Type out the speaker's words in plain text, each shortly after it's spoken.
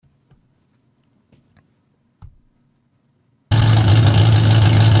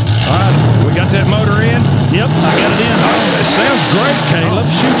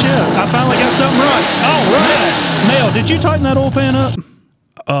did you tighten that oil pan up?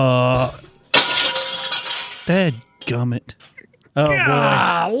 Dadgummit. Oh,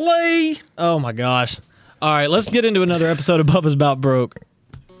 Golly. boy. Oh, my gosh. All right, let's get into another episode of Bubba's About Broke.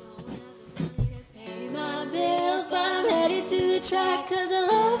 Pay my bills, but I'm headed to the track, 'cause I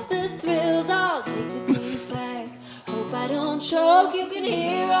love the thrills. I'll take the green flag. Hope I don't choke. You can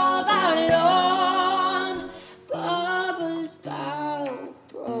hear all about it on Bubba's About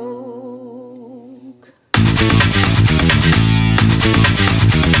Broke.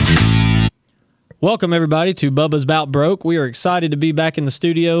 Welcome, everybody, to Bubba's About Broke. We are excited to be back in the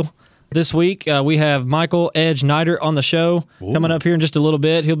studio this week. We have Michael Edge Neidert on the show coming up here in just a little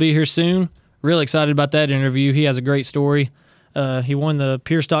bit. He'll be here soon. Really excited about that interview. He has a great story. He won the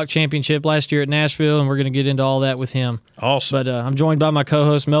Pure Stock Championship last year at Nashville, and we're going to get into all that with him. Awesome. But I'm joined by my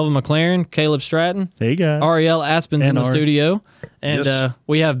co-host Melvin McLaren, Caleb Stratton, Hey, guys. Ariel Aspen's in the studio, and Yes.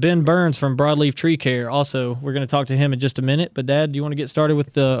 we have Ben Burns from Broadleaf Tree Care. Also, we're going to talk to him in just a minute. But, Dad, do you want to get started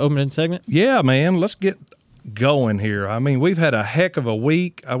with the opening segment? Yeah, man. Let's get going here. I mean, we've had a heck of a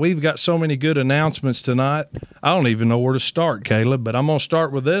week. We've got so many good announcements tonight. I don't even know where to start, Caleb, but I'm going to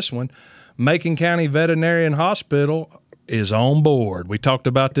start with this one. Macon County Veterinarian Hospital is on board. We talked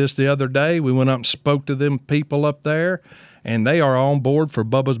about this the other day. We went up and spoke to them people up there, and they are on board for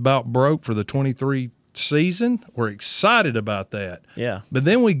Bubba's About Broke for the 23 season. We're excited about that. Yeah. But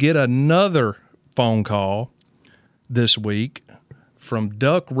then we get another phone call this week from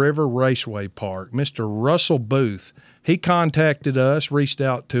Duck River Raceway Park, Mr. Russell Booth. He contacted us, reached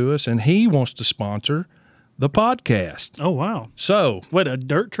out to us, and he wants to sponsor the podcast. Oh, wow. So, Wait, a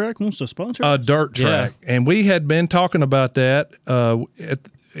dirt track wants to sponsor a us? dirt track. Yeah. And we had been talking about that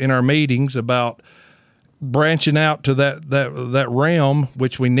in our meetings about branching out to that realm,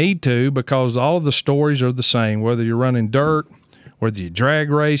 which we need to, because all of the stories are the same. Whether you're running dirt, whether you're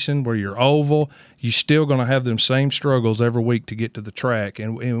drag racing, whether you're oval, you're still going to have them same struggles every week to get to the track.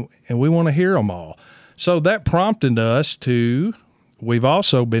 And we want to hear them all. So that prompted us to, we've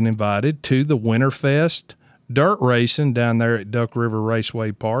also been invited to the Winterfest dirt racing down there at Duck River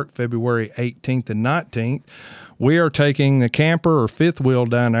Raceway Park, February 18th and 19th. We are taking the camper or fifth wheel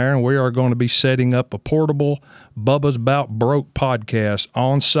down there, and we are going to be setting up a portable Bubba's About Broke podcast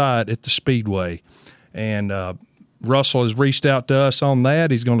on site at the Speedway. And Russell has reached out to us on that.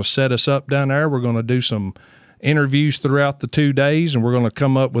 He's going to set us up down there. We're going to do some interviews throughout the 2 days, and we're going to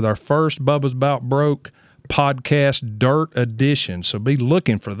come up with our first Bubba's About Broke podcast dirt edition. So be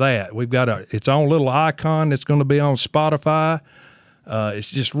looking for that. We've got its own little icon that's going to be on Spotify. It's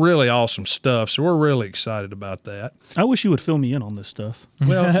just really awesome stuff. So we're really excited about that. I wish you would fill me in on this stuff.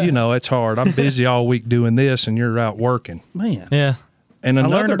 Well, it's hard. I'm busy all week doing this, and you're out working. Man. Yeah. And I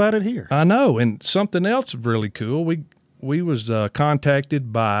learned about it here. I know. And something else really cool. We was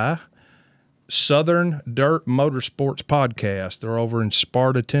contacted by Southern Dirt Motorsports Podcast. They're over in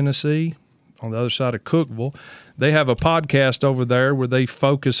Sparta, Tennessee, on the other side of Cookeville. They have a podcast over there where they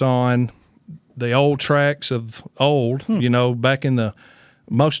focus on the old tracks of old, back in the,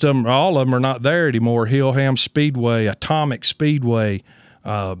 most of them, all of them are not there anymore. Hillham Speedway, Atomic Speedway,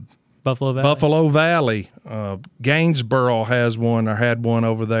 Buffalo Valley. Gainesboro has one or had one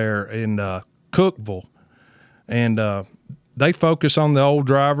over there in Cookeville. And they focus on the old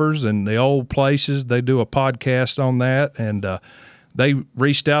drivers and the old places. They do a podcast on that, and they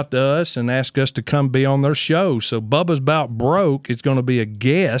reached out to us and asked us to come be on their show. So Bubba's About Broke is going to be a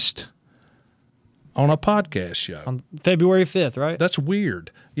guest on a podcast show. On February 5th, right? That's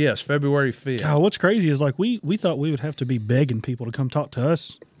weird. Yes, February 5th. God, what's crazy is like we thought we would have to be begging people to come talk to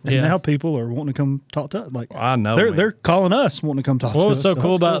us. And Yeah. now people are wanting to come talk to us. Like I know. they're calling us wanting to come talk to us. What was so That's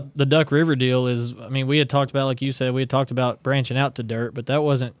cool about the Duck River deal is, I mean, we had talked about, like you said, we had talked about branching out to dirt, but that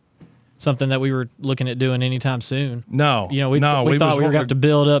wasn't something that we were looking at doing anytime soon. No. We thought we were going to have to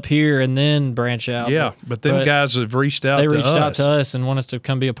build up here and then branch out. Yeah, but them guys have reached out to us. They reached out to us and want us to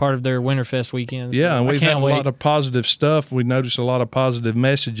come be a part of their Winterfest weekends. Yeah, So and I we've had can't a wait. lot of positive stuff. We noticed a lot of positive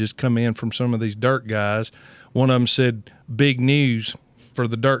messages come in from some of these dirt guys. One of them said, big news for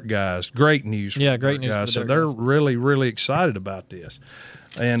the dirt guys. Great news for Yeah, the great dirt news for guys. the So dirt they're guys. really, really excited about this.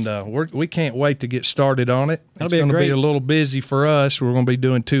 And we can't wait to get started on it. It's be going to be great- a little busy for us. We're going to be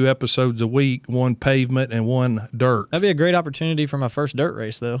doing 2 episodes a week, one pavement and one dirt. That'd be a great opportunity for my first dirt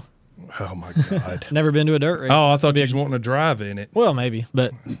race, though. Oh, my God. Never been to a dirt race. Oh, I thought you was wanting to drive in it. Well, maybe,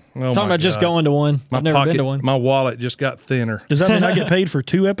 but Oh, talking my about just God. going to one. My I've never been to pocket, one. my wallet just got thinner. Does that mean I get paid for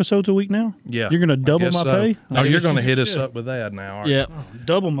 2 episodes a week now? Yeah. You're going to I double guess my so. pay? Oh, you're going to hit us up with that now, aren't you? Yeah.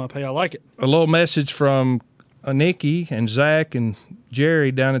 Double my pay. I like it. A little message from Nikki and Zach and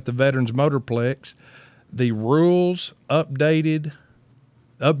Jerry down at the Veterans Motorplex. The rules updated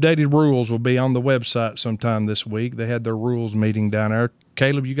updated rules will be on the website sometime this week. They had their rules meeting down there.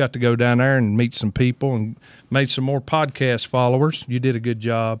 Caleb, you got to go down there and meet some people and made some more podcast followers. You did a good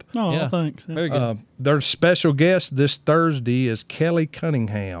job. Oh, Yeah. thanks. Very good. Their special guest this Thursday is Kelly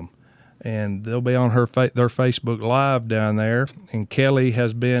Cunningham, and they'll be on their Facebook Live down there. And Kelly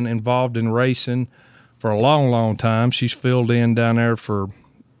has been involved in racing for a long, long time. She's filled in down there for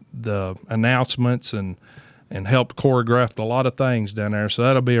the announcements and helped choreograph a lot of things down there. So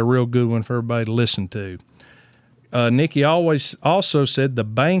that'll be a real good one for everybody to listen to. Nikki also said the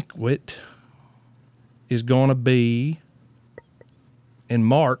banquet is going to be in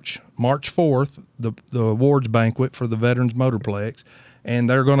March 4th, the awards banquet for the Veterans Motorplex. And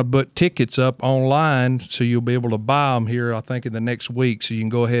they're going to put tickets up online, so you'll be able to buy them here, I think, in the next week. So you can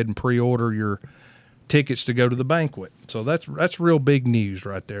go ahead and pre-order your tickets to go to the banquet. So that's real big news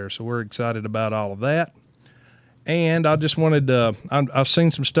right there. So we're excited about all of that. And I just wanted to I've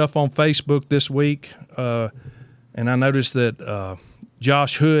seen some stuff on Facebook this week, and I noticed that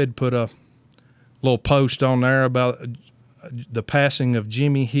Josh Hood put a little post on there about the passing of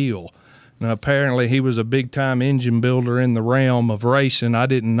Jimmy Hill. Now, apparently he was a big-time engine builder in the realm of racing. I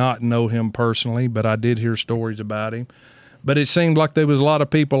did not know him personally, but I did hear stories about him. But it seemed like there was a lot of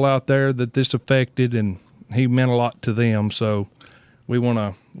people out there that this affected, and he meant a lot to them. So we want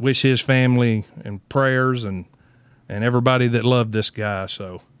to wish his family and prayers and everybody that loved this guy.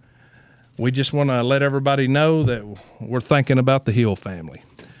 So we just want to let everybody know that we're thinking about the Hill family.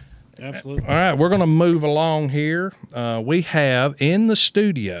 Absolutely. All right, we're going to move along here. We have in the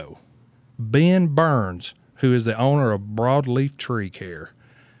studio Ben Burns, who is the owner of Broadleaf Tree Care.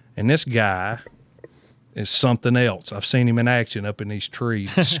 And this guy is something else. I've seen him in action up in these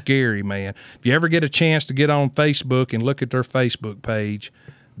trees. It's scary, man. If you ever get a chance to get on Facebook and look at their Facebook page,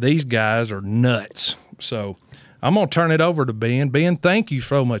 these guys are nuts. So I'm going to turn it over to Ben. Ben, thank you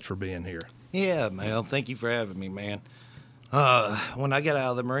so much for being here. Yeah, man. Thank you for having me, man. When I got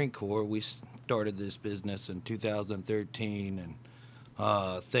out of the Marine Corps, we started this business in 2013,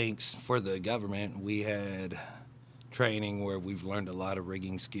 and thanks for the government, we had training where we've learned a lot of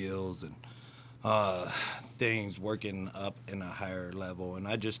rigging skills and things working up in a higher level. And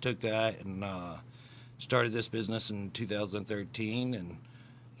I just took that and started this business in 2013, and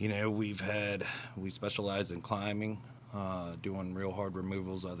we specialize in climbing, doing real hard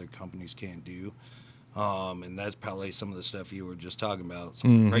removals other companies can't do. And that's probably some of the stuff you were just talking about,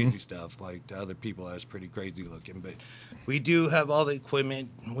 some crazy stuff. Like to other people, that's pretty crazy looking. But we do have all the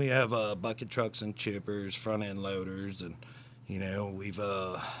equipment. We have bucket trucks and chippers, front end loaders, and we've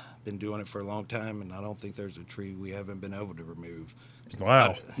been doing it for a long time. And I don't think there's a tree we haven't been able to remove.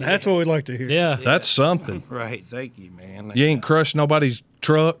 Wow, That's what we'd like to hear. Yeah. that's something. Right. Thank you, man. You ain't crushed nobody's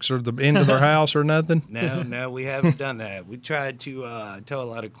trucks or the end of their house or nothing? No, we haven't done that. We tried to tell a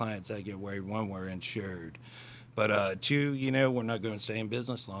lot of clients that get worried. One, we're insured. But two, we're not going to stay in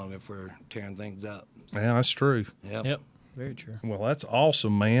business long if we're tearing things up. Yeah, that's true. Yep. Very true. Well, that's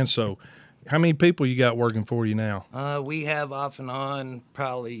awesome, man. So how many people you got working for you now? We have off and on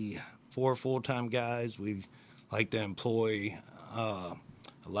probably 4 full-time guys. We like to employ a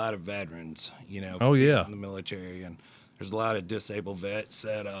lot of veterans, Oh, yeah. in the military. And there's a lot of disabled vets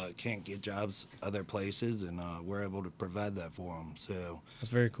that can't get jobs other places, and we're able to provide that for them. So That's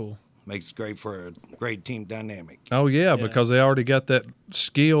very cool. makes it great for a great team dynamic. Oh, yeah, because they already got that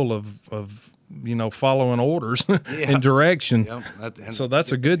skill of following orders and direction. Yep, So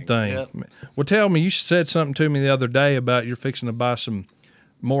that's a good thing. Yep. Well, tell me, you said something to me the other day about you're fixing to buy some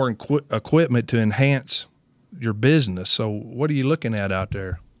more equipment to enhance your business. So what are you looking at out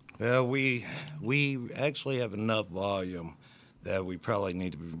there? Well, we actually have enough volume that we probably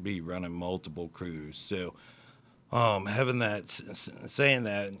need to be running multiple crews. So having that, saying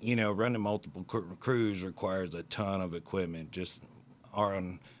that, running multiple crews requires a ton of equipment. If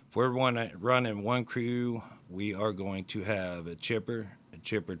we're running one crew, we are going to have a chipper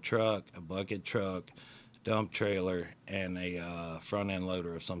truck, a bucket truck, dump trailer, and a front end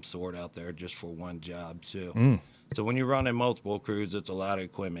loader of some sort out there just for one job. So when you're running multiple crews, it's a lot of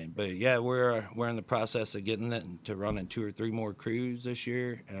equipment. But yeah, we're in the process of getting it to running 2 or 3 more crews this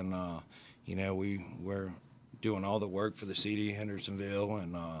year, and we're doing all the work for the city, Hendersonville,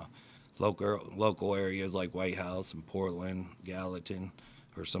 and local areas like White House and Portland, Gallatin,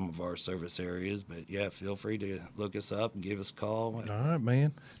 or some of our service areas. But yeah, feel free to look us up and give us a call. All right,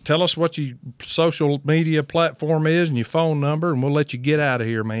 man. Tell us what your social media platform is and your phone number, and we'll let you get out of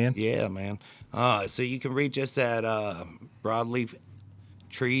here, man. Yeah, man. So you can reach us at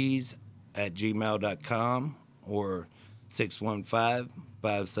broadleaftrees@gmail.com or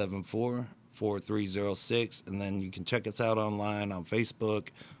 615-574-4645. 64306. And then you can check us out online on Facebook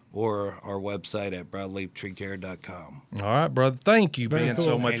or our website at broadleaftreecare.com. All right, brother. Thank you, Ben, cool.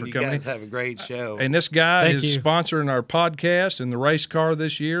 so much And for you coming guys in. have a great show. And this guy Thank is you. sponsoring our podcast and the race car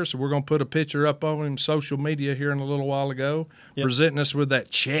this year, so we're going to put a picture up on him social media here in a little while ago, presenting us with that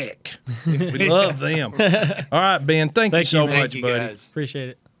check. We love them. All right, Ben, thank you so man. much, Thank you, buddy. guys. Appreciate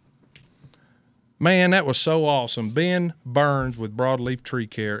it. Man, that was so awesome. Ben Burns with Broadleaf Tree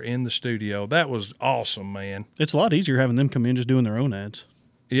Care in the studio. That was awesome, man. It's a lot easier having them come in just doing their own ads.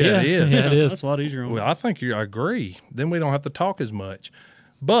 Yeah, it is. Yeah, it is. That's a lot easier. Well, I think I agree. Then we don't have to talk as much.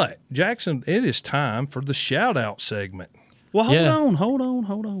 But, Jackson, it is time for the shout-out segment. Well, hold Yeah.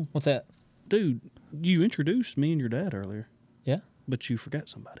 on. What's that? Dude, you introduced me and your dad earlier, Yeah. but you forgot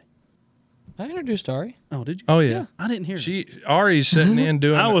somebody. I introduced Ari. Oh, did you? Oh, yeah. I didn't hear. Ari's sitting in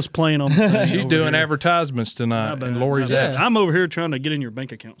doing I was playing on the thing she's over doing here. advertisements tonight, My and bad, Lori's my bad. at. I'm over here trying to get in your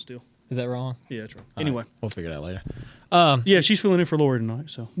bank account still. Is that wrong? Yeah, that's right. Anyway, We'll figure it out later. yeah, she's filling in for Lori tonight,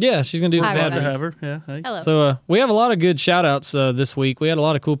 so Yeah, she's going to do some Hi, bad glad to Nice. have her. Yeah, hey. Hello. So we have a lot of good shout-outs this week. We had a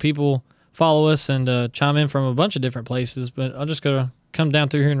lot of cool people follow us and chime in from a bunch of different places, but I'll just go come down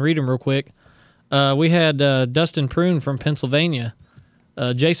through here and read them real quick. We had Dustin Prune from Pennsylvania,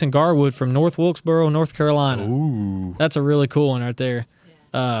 Jason Garwood from North Wilkesboro, North Carolina. Ooh. That's a really cool one right there.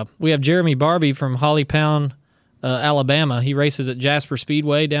 We have Jeremy Barbie from Holly Pound, Alabama. He races at Jasper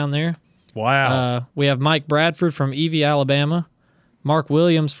Speedway down there. Wow. We have Mike Bradford from Evie, Alabama. Mark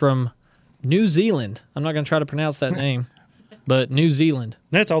Williams from New Zealand. I'm not going to try to pronounce that name, but New Zealand.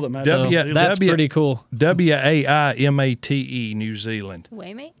 That's all that matters. W- That's W- pretty cool. WAIMATE, New Zealand.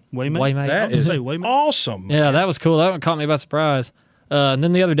 Waymate? Waymate. Waymate. I That was is gonna say Waymate. awesome. Yeah, that was cool. That one caught me by surprise. And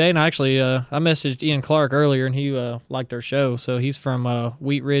then the other day, and I messaged Ian Clark earlier, and he liked our show. So he's from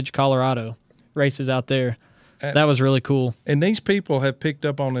Wheat Ridge, Colorado. Races out there. That was really cool. And these people have picked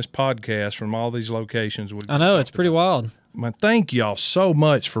up on this podcast from all these locations. I know, it's pretty wild. Man, thank y'all so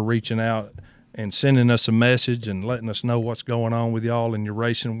much for reaching out and sending us a message and letting us know what's going on with y'all in your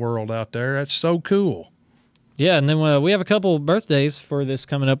racing world out there. That's so cool. Yeah, and then we have a couple birthdays for this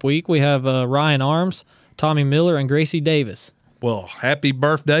coming up week. We have Ryan Arms, Tommy Miller, and Gracie Davis. Well, happy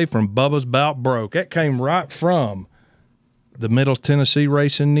birthday from Bubba's Bout Broke. That came right from the Middle Tennessee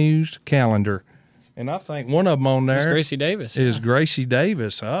Racing News calendar. And I think one of them on It's there Gracie Davis. is Gracie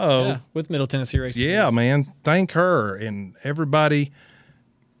Davis. Uh-oh. Yeah, with Middle Tennessee Racing. Yeah, News. man. Thank her and everybody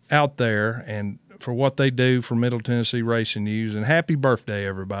out there and for what they do for Middle Tennessee Racing News. And happy birthday,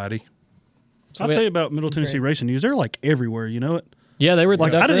 everybody. So I'll we- tell you about Middle Tennessee Racing News. They're like everywhere. You know it. Yeah, they were at the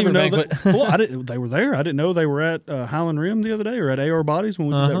Like Duck I didn't even River know banquet. that. Well, I didn't. They were there. I didn't know they were at Highland Rim the other day or at AR Bodies when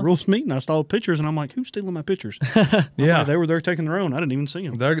we did that rules meeting. I saw pictures and I'm like, who's stealing my pictures? Yeah. They were there taking their own. I didn't even see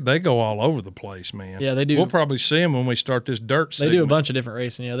them. They go all over the place, man. Yeah, they do. We'll probably see them when we start this dirt They do a segment. bunch of different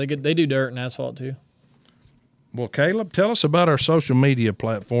racing. Yeah, they do dirt and asphalt too. Well, Caleb, tell us about our social media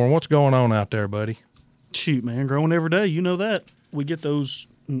platform. What's going on out there, buddy? Shoot, man, growing every day. You know that we get those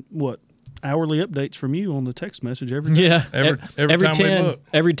hourly updates from you on the text message every day. Yeah, Every time we 10, look.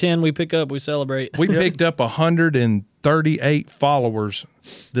 every 10 we pick up, we celebrate. We picked up 138 followers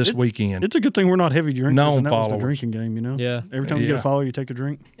this weekend. It's a good thing we're not heavy drinkers. Known And that was followers. the drinking game, you know. Yeah. Every time you get Yeah. a follower, you take a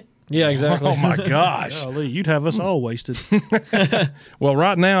drink. Yeah, exactly. Oh, my gosh. Golly, you'd have us all wasted. Well,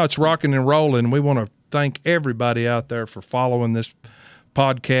 right now it's rocking and rolling. We want to thank everybody out there for following this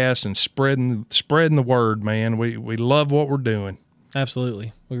podcast and spreading the word, man. We love what we're doing.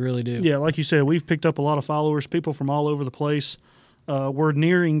 Absolutely, we really do. Yeah, like you said, we've picked up a lot of followers, people from all over the place. We're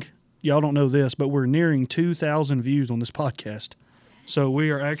nearing, y'all don't know this, but we're nearing 2,000 views on this podcast. So we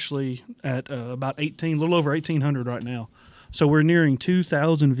are actually at about a little over 1,800 right now. So we're nearing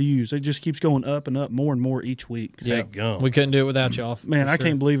 2,000 views. It just keeps going up and up more and more each week. Yeah. Dadgum. We couldn't do it without y'all. Man, for I sure.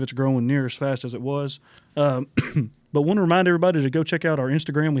 can't believe it's growing near as fast as it was. But want to remind everybody to go check out our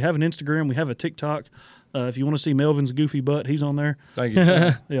Instagram. We have an Instagram. We have a TikTok. If you want to see Melvin's goofy butt, he's on there. Thank you.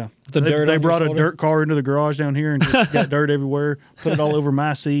 Yeah. The dirt on They your brought a shoulder? dirt car into the garage down here and just got dirt everywhere. Put it all over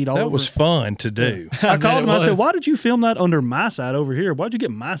my seat. All That over. was fun to do. I called him. I said, was. "Why did you film that under my side over here? Why'd you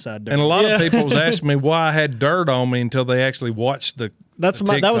get my side dirt?" And a lot of people was asking me why I had dirt on me until they actually watched the That was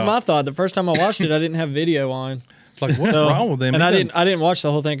TikTok. my thought. The first time I watched it, I didn't have video on. It's like, what's So- wrong with them? And He I doesn't- didn't watch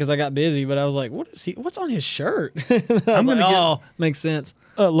the whole thing because I got busy. But I was like, what's on his shirt? I'm gonna get- oh, makes sense.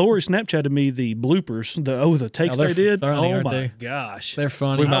 Lori Snapchatted me the bloopers, the takes Oh, they're they did. funny, Oh aren't my they? gosh, They're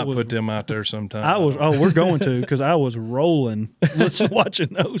funny. We might was- put them out there sometime. we're going to because I was rolling watching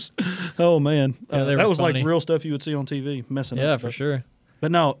those. Oh man, Yeah, they that were was funny. like real stuff you would see on TV. Messing up. Yeah, for But- sure.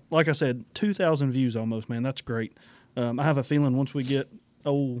 But no, like I said, 2,000 views almost, man. That's great. I have a feeling once we get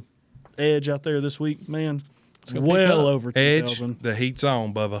old Edge out there this week, man, gonna pick well up. over Edge, 2,000. the heat's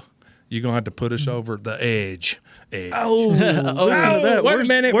on, Bubba. you're gonna have to put us over the edge. Oh, listen to that. Wait a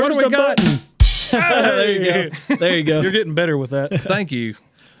minute. What Where's do we the got? button? There you go. There you go. You're getting better with that. Thank you.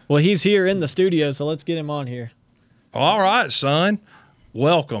 Well, he's here in the studio, so let's get him on here. All right, son.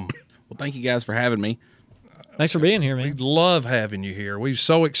 Welcome. Well, thank you guys for having me. Thanks for being here, We man. love having you here. We're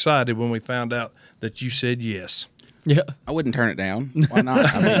so excited when we found out that you said yes. Yeah. I wouldn't turn it down. Why not?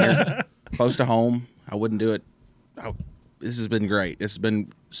 I mean, you're close to home. I wouldn't do it. This has been great. This has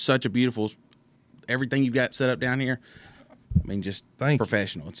been such a beautiful, everything you've got set up down here. I mean, just Thank you.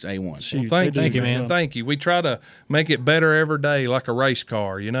 professional. It's A1. Well, They thank do you, Thank you, man. Thank you. We try to make it better every day, like a race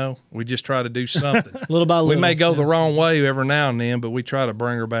car. You know, we just try to do something. Little by little. We may go the wrong way every now and then, but we try to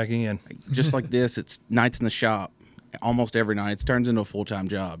bring her back in. Just like this, it's nights in the shop. Almost every night. It turns into a full-time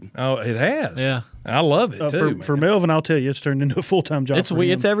job. Oh, it has. Yeah. I love it too. For man. Melvin, I'll tell you, it's turned into a full-time job. It's for him.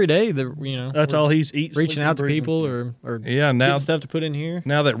 it's every day that That's all he's eating. reaching out to people or Yeah, now getting stuff to put in here.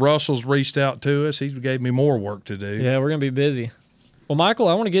 now that Russell's reached out to us, he gave me more work to do. Yeah, we're gonna be busy. Well, Michael,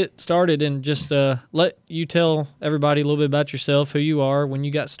 I want to get started and just let you tell everybody a little bit about yourself, who you are, when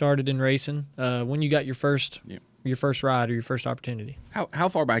you got started in racing, when you got your first ride or your first opportunity. How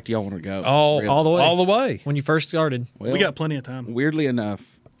far back do y'all want to go? All All the way. All the way. When you first started. Well, We got plenty of time. weirdly enough,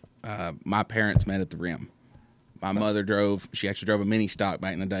 my parents met at the rim. My mother she actually drove a mini stock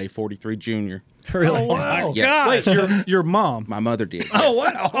back in the day, 43 Junior. Really? Wow. Yeah. Wait, your mom. My mother did. Oh,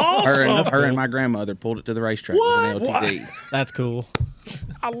 yes. wow. Her and my grandmother pulled it to the racetrack with an LTD. That's cool.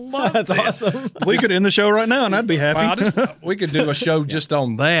 I love That's that. awesome. We could end the show right now, and I'd be happy. We could do a show just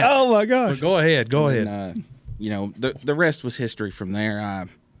on that. Oh, my But gosh. go ahead. Go ahead. And, the rest was history from there.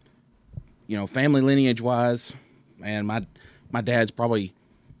 Family lineage wise, and my dad's probably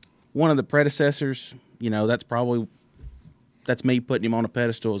one of the predecessors. That's me putting him on a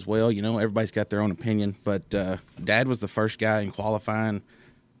pedestal as well. Everybody's got their own opinion, but Dad was the first guy in qualifying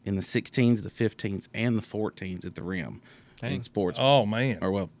in the 16s, the 15s, and the 14s at the rim in sports. Oh man.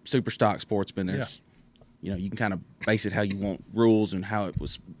 Super stock sportsman. There's, you can kind of base it how you want rules and how it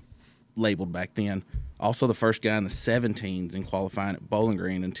was labeled back then. Also, the first guy in the 17s in qualifying at Bowling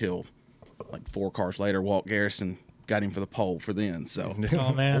Green until like 4 cars later, Walt Garrison got him for the pole for then. So,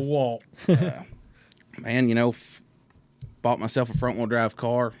 Oh, man. Walt. man, bought myself a front wheel drive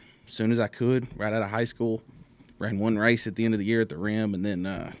car as soon as I could, right out of high school. Ran one race at the end of the year at the rim, and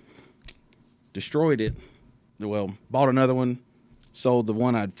then destroyed it. Well, bought another one, sold the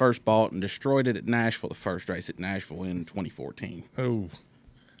one I'd first bought, and destroyed it at Nashville, the first race at Nashville in 2014. Oh.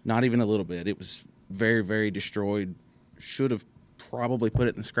 Not even a little bit. It was very, very destroyed. Should have probably put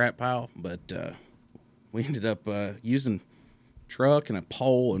it in the scrap pile, but we ended up using truck and a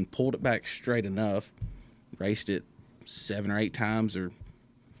pole and pulled it back straight enough. Raced it 7 or 8 times or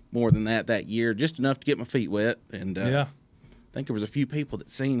more than that year, just enough to get my feet wet. And I think there was a few people that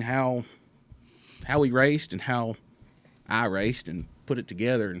seen how we raced and how I raced and put it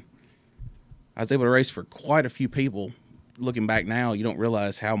together. And I was able to race for quite a few people. Looking back now, you don't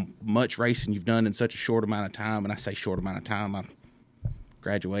realize how much racing you've done in such a short amount of time. And I say short amount of time. I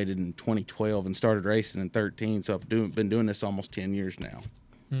graduated in 2012 and started racing in 2013. So I've been doing this almost 10 years now.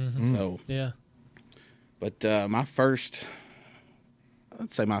 Mm-hmm. So, Yeah. but my first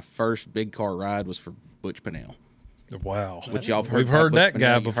big car ride was for Butch Pinnell, Wow. which y'all have heard. We've heard about that Butch guy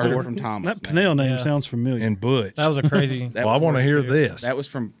Pinnell. You've heard before. it from Thomas. That Pinnell name Yeah. sounds familiar. And Butch. That was a crazy. That Well, I was want to hear too. this. That was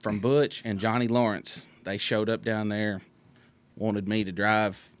from Butch and Johnny Lawrence. They showed up down there, wanted me to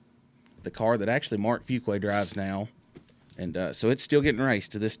drive the car that actually Mark Fuquay drives now. And so it's still getting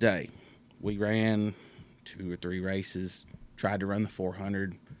raced to this day. We ran 2 or 3 races, tried to run the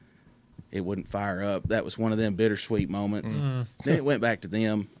 400. It wouldn't fire up. That was one of them bittersweet moments. Then it went back to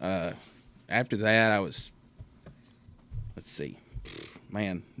them. After that, I was,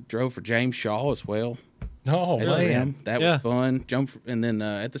 drove for James Shaw as well. Oh At the man. rim. That Yeah. was fun. And then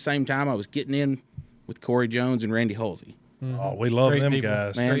at the same time, I was getting in with Corey Jones and Randy Halsey. Oh, we love Great them people.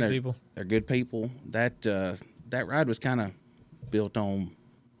 guys. Man, Great people. They're good people. That ride was kind of built on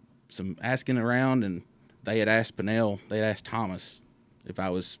some asking around, and they had asked Thomas if I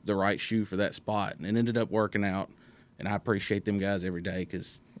was the right shoe for that spot, and it ended up working out. And I appreciate them guys every day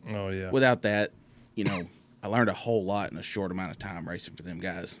because Oh yeah. without that, I learned a whole lot in a short amount of time racing for them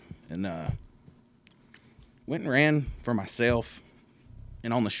guys. And went and ran for myself.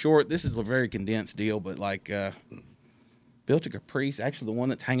 And on the short, this is a very condensed deal, but built a Caprice, actually the one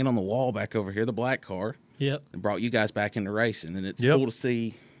that's hanging on the wall back over here, the black car, Yep. and brought you guys back into racing. And it's Yep. cool to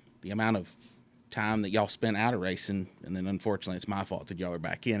see the amount of time that y'all spent out of racing. And then unfortunately, it's my fault that y'all are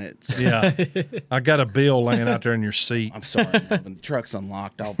back in it. So Yeah. I got a bill laying out there in your seat. I'm sorry. When the truck's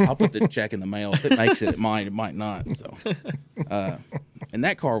unlocked, I'll put the check in the mail. If it makes it, it might not. So And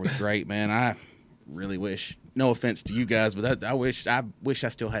that car was great, man. I really wish. No offense to you guys, but I wish I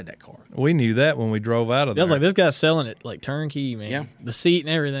still had that car. We knew that when we drove out of I there. was like, this guy's selling it like turnkey, man. Yeah. The seat and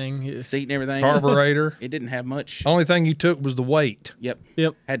everything. Seat and everything. Carburetor. It didn't have much. Only thing you took was the weight. Yep.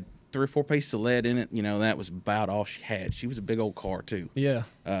 Yep. Had 3 or 4 pieces of lead in it. You know, that was about all she had. She was a big old car too. Yeah.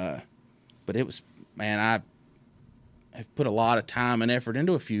 But it was, man, I have put a lot of time and effort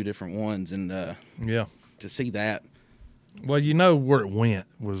into a few different ones, and Yeah. to see that, Well, you know where it went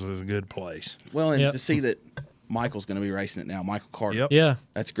was a good place. well, and Yep. to see that Michael's going to be racing it now, Michael Carter. Yep. Yeah.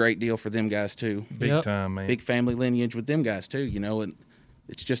 That's a great deal for them guys too. Big Yep. time, man. Big family lineage with them guys too, you know, and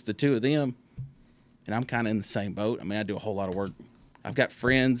it's just the two of them. And I'm kind of in the same boat. I mean, I do a whole lot of work. I've got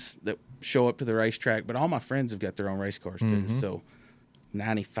friends that show up to the racetrack, but all my friends have got their own race cars too. So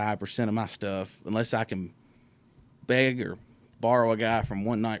 95% of my stuff, unless I can beg or borrow a guy from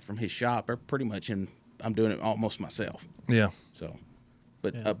one night from his shop, they're pretty much I'm doing it almost myself. Yeah. So,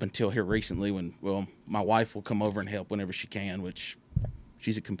 but up until here recently, when my wife will come over and help whenever she can, which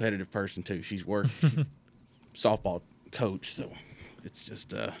she's a competitive person too. She's worked softball coach, so it's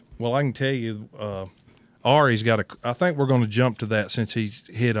just Well, I can tell you, Ari's got I think we're going to jump to that since he's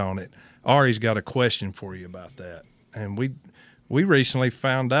hit on it. Ari's got a question for you about that. And we recently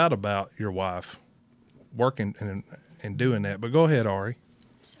found out about your wife working and doing that. But go ahead, Ari.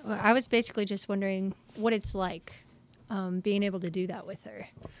 So I was basically just wondering what it's like being able to do that with her.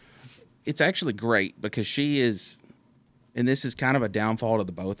 it's actually great because she is, and this is kind of a downfall to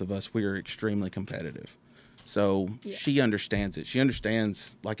the both of us. We are extremely competitive. So she understands it. She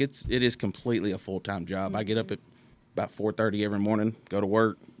understands, like, it is completely a full-time job. Mm-hmm. I get up at about 4:30 every morning, go to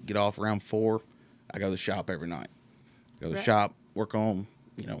work, get off around 4. I go to the shop every night. Go to the shop, work on,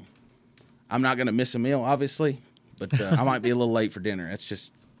 I'm not going to miss a meal, obviously, but I might be a little late for dinner. That's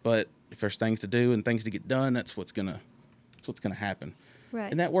just, but if there's things to do and things to get done, that's what's going to happen.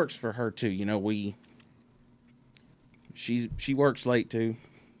 Right. And that works for her too. She works late too,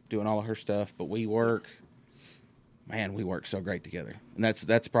 doing all of her stuff, but we work so great together. And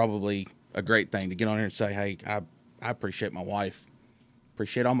that's probably a great thing to get on here and say, hey, I appreciate my wife,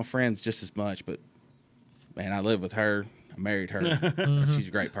 appreciate all my friends just as much, but man, I live with her. I married her. She's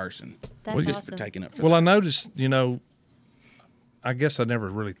a great person. That's Just awesome. for taking up for Well, that. I noticed, I guess I never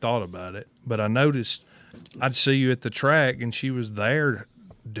really thought about it, but I noticed I'd see you at the track and she was there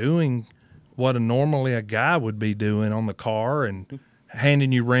doing what normally a guy would be doing on the car and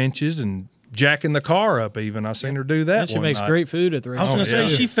handing you wrenches and jacking the car up even. I seen her do that And she one makes night. great food at the I was restaurant. going to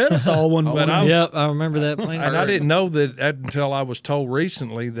say, she fed us all one But morning. Yep, I remember that. Plain And I didn't know that until I was told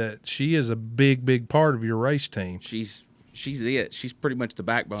recently that she is a big, big part of your race team. She's it. She's pretty much the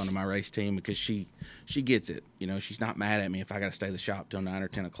backbone of my race team because she gets it. She's not mad at me if I got to stay at the shop till 9 or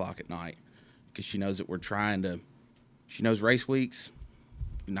 10 o'clock at night because she knows that she knows race weeks,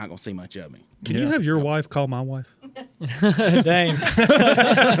 you're not going to see much of me. Can you have your wife call my wife? Dang.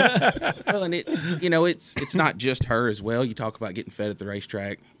 Well, and it's not just her as well. You talk about getting fed at the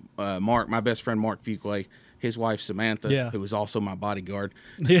racetrack. Mark, my best friend Mark Fuquay, his wife Samantha, who is also my bodyguard.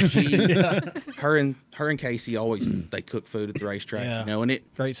 Her and Casey they cook food at the racetrack. Yeah. And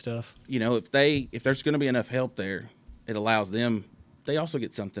it Great stuff. if there's going to be enough help there, it allows them. They also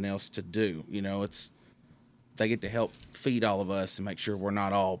get something else to do. They get to help feed all of us and make sure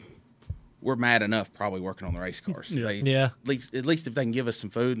we're mad enough probably working on the race cars. At least if they can give us some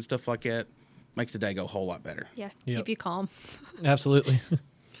food and stuff like that, makes the day go a whole lot better. Yeah, Yep. keep you calm. Absolutely.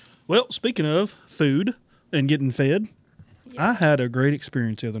 Well, speaking of food and getting fed, I had a great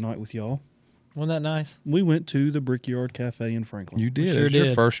experience the other night with y'all. Wasn't that nice? We went to the Brickyard Cafe in Franklin. You did. Sure It was your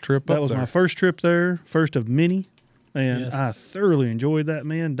did. first trip up That was there. my first trip there, first of many, and Yes. I thoroughly enjoyed that,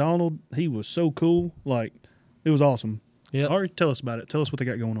 man. Donald, he was so cool. Like, it was awesome. Yep. Ari, tell us about it. Tell us what they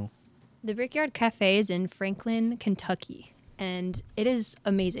got going on. The Brickyard Cafe is in Franklin, Kentucky, and it is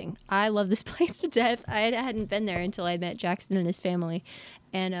amazing. I love this place to death. I hadn't been there until I met Jackson and his family,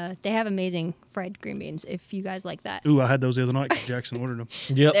 and they have amazing fried green beans if you guys like that. Ooh, I had those the other night 'cause Jackson ordered them.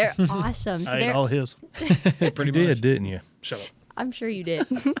 Yep. They're awesome. So I ate all his. Pretty did, didn't you? Shut up. I'm sure you did.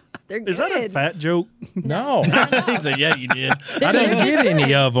 They're good. Is that a fat joke? No. He said, yeah, you did. I didn't get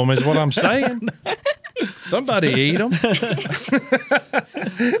any of them, is what I'm saying. Somebody eat them.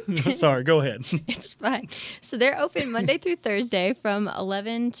 Sorry, go ahead. It's fine. So they're open Monday through Thursday from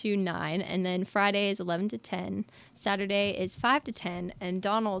 11 to 9, and then Friday is 11 to 10, Saturday is 5 to 10, and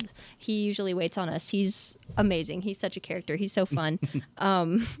Donald, he usually waits on us. He's amazing. He's such a character. He's so fun.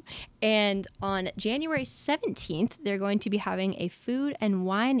 And on January 17th, they're going to be having a food and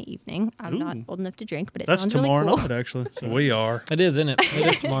wine evening. I'm not old enough to drink, but it That's sounds really tomorrow cool. night, actually. So. We are. It is, isn't it? It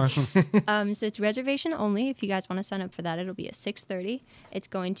is tomorrow. So it's reservation only. If you guys want to sign up for that, it'll be at 6:30. It's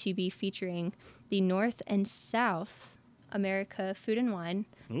going to be featuring the North and South America food and wine.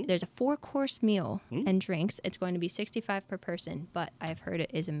 Ooh. There's a 4-course meal and drinks. It's going to be $65 per person, but I've heard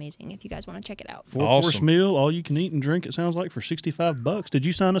it is amazing if you guys want to check it out. 4-course Awesome. meal, all you can eat and drink, it sounds like, for $65. Did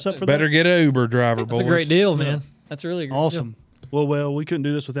you sign us up for Better that? get an Uber driver, boys. That's a great deal, man. That's a really great Awesome. Well, we couldn't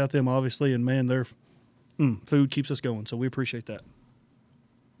do this without them, obviously, and man, their food keeps us going, so we appreciate that.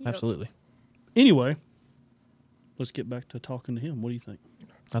 deal. Absolutely. Anyway, let's get back to talking to him. What do you think?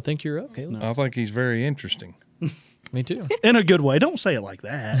 I think you're up, Caleb. I think he's very interesting. Me too. In a good way. Don't say it like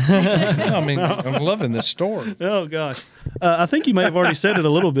that. I mean, I'm loving this story. Oh, gosh. I think you may have already said it a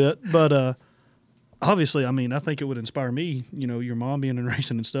little bit, but obviously, I mean, I think it would inspire me, you know, your mom being in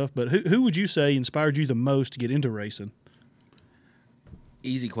racing and stuff, but who would you say inspired you the most to get into racing?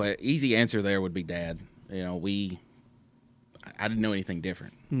 Easy answer there would be Dad. You know, I didn't know anything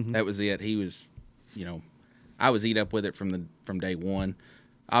different. That was it. He was, you know, I was eat up with it from day one.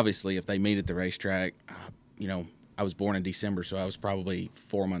 Obviously, if they meet at the racetrack, you know, I was born in December, so I was probably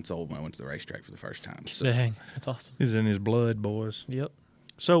 4 months old when I went to the racetrack for the first time. So Dang, that's awesome. He's in his blood, boys. Yep.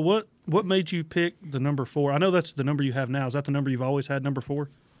 So what made you pick the number 4? I know that's the number you have now. Is that the number you've always had, number 4?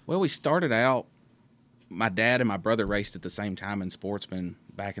 Well, we started out, my dad and my brother raced at the same time in Sportsman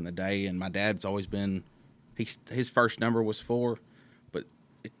back in the day, and my dad's always been, his first number was 4, but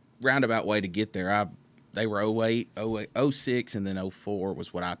roundabout way to get there, they were 08, 06, and then 04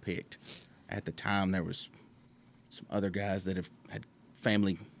 was what I picked. At the time, there was some other guys that had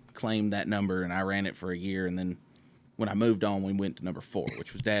family claimed that number, and I ran it for a year, and then when I moved on, we went to number 4,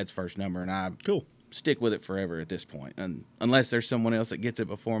 which was Dad's first number, and I stick with it forever at this point. And unless there's someone else that gets it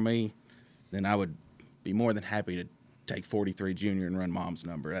before me, then I would be more than happy to take 43 Junior and run Mom's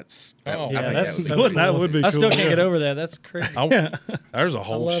number. I think That would be I cool. still can't get over that. That's crazy. There's a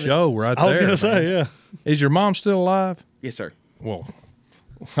whole love it. show right there. I was going to man. say, yeah. Is your mom still alive? Yes, sir. Well,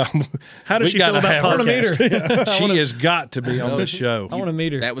 How does we she feel gotta about have her. I want to meet her. She has got to be on this show. I want to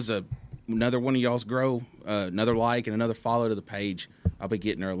meet her. That was another one of y'all's another like and another follow to the page. I'll be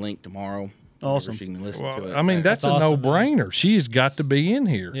getting her a link tomorrow. Awesome. She can listen to Well, it. I mean, that's a awesome, no-brainer. She has got to be in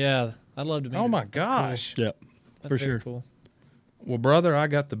here. Yeah, I'd love to meet her. Oh, my That's cool. gosh. Yep, That's for very sure. Cool. Well, brother, I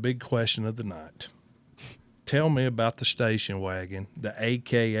got the big question of the night. Tell me about the station wagon, the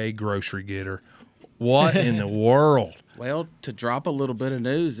AKA grocery getter. What in the world? Well, to drop a little bit of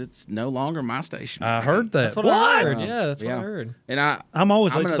news, it's no longer my station. I heard that. That's what I heard. Yeah, that's what I Yeah. heard. And I'm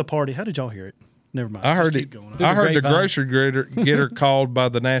always late to gonna- the party. How did y'all hear it? Never mind. I heard Just it. keep going on. I heard the grapevine. grocery getter called by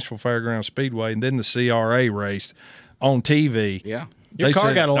the Nashville Fairgrounds Speedway, and then the CRA race on TV. Yeah. Your They car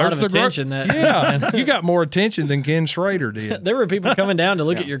said, got a lot "There's of the gro-" attention. That Yeah, you got more attention than Ken Schrader did. there were people coming down to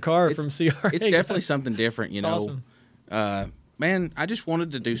look Yeah. at your car from CRA. It's definitely something different, you know. Awesome. Man, I just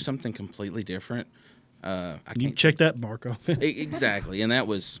wanted to do something completely different. I You can't check that mark off. exactly, and that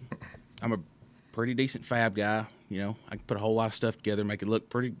was, I'm a pretty decent fab guy. You know, I can put a whole lot of stuff together, make it look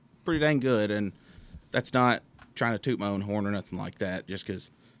pretty dang good, and that's not trying to toot my own horn or nothing like that. Just because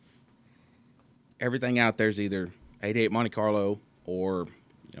everything out there is either 88 Monte Carlo or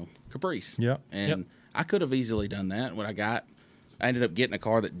Caprice. Yep. And I could have easily done that. What I ended up getting a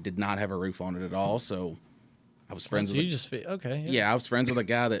car that did not have a roof on it at all. So I was friends So with. you just feel okay. Yeah, I was friends with a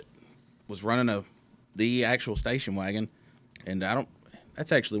guy that was running the actual station wagon, and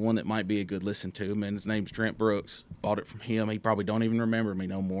that's actually one that might be a good listen to. Man, his name's Trent Brooks. Bought it from him. He probably don't even remember me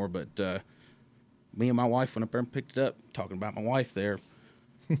no more, but me and my wife went up there and picked it up. Talking about my wife there,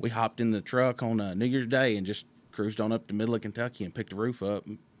 we hopped in the truck on New Year's Day and just cruised on up to middle of Kentucky and picked the roof up.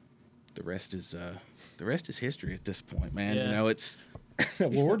 The rest is history at this point, man. Yeah. You know, it's Well,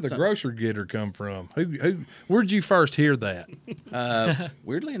 where'd the grocery getter come from? Where'd you first hear that?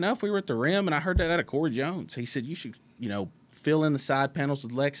 weirdly enough, we were at the Rim, and I heard that out of Corey Jones. He said you should, fill in the side panels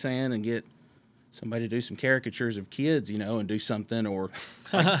with Lexan and get somebody to do some caricatures of kids, and do something. Or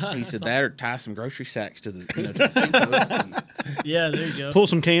he said that, or tie some grocery sacks to the, to the seat posts. And, Yeah, there you go. Pull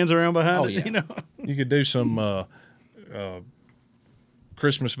some cans around behind Oh, it. yeah. You could do some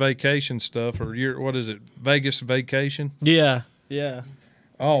Christmas vacation stuff, or what is it? Vegas vacation. Yeah, yeah.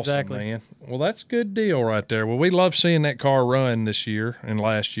 Awesome, Exactly. man. Well, that's a good deal right there. Well, we love seeing that car run this year and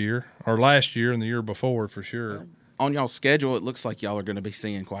last year and the year before for sure. on y'all's schedule, it looks like y'all are going to be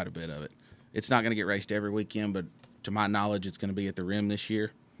seeing quite a bit of it. It's not going to get raced every weekend, but to my knowledge, it's going to be at the Rim this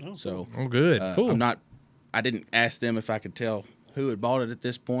year. Oh, So Oh, good. I'm not I didn't ask them if I could tell who had bought it at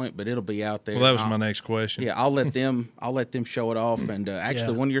this point, but it'll be out there. Well, that was my next question. Yeah, I'll let them show it off, and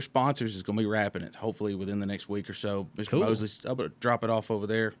actually Yeah. one of your sponsors is going to be wrapping it. Hopefully within the next week or so, Mr. Cool. Mosley's. I'm going to drop it off over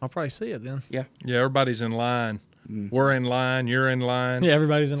there. I'll probably see it then. Yeah, Yeah, everybody's in line. We're in line. You're in line. Yeah,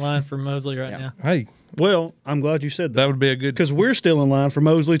 everybody's in line for Mosley right Yeah. now. Hey, Well, I'm glad you said that that would be a good. because we're still in line for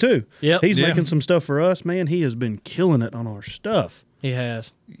Mosley too. Yep. He's Yeah. making some stuff for us, man. He has been killing it on our stuff. He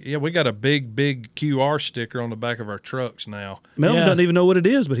has. Yeah, we got a big QR sticker on the back of our trucks now. Melvin Yeah. doesn't even know what it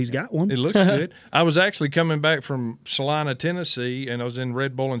is, but he's got one. It looks good. I was actually coming back from Salina, Tennessee, and I was in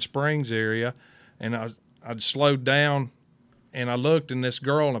Red Bull and Springs area, and I'd slowed down, and I looked, and this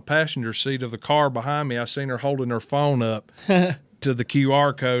girl in the passenger seat of the car behind me, I seen her holding her phone up to the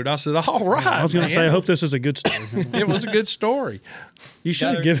QR code. I said, "All right." I was going to say, I hope this is a good story. it was a good story. You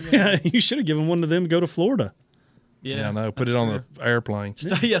should have given one to them to go to Florida. Yeah, I know. Put it on the airplane.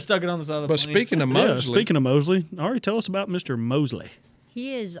 Yeah, stuck it on the side of the But plane. speaking of Yeah, Mosley, speaking of Mosley, Ari, tell us about Mr. Mosley.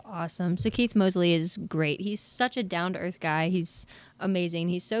 He is awesome. So Keith Mosley is great. He's such a down-to-earth guy. He's amazing.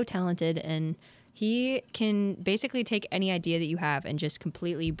 He's so talented, and he can basically take any idea that you have and just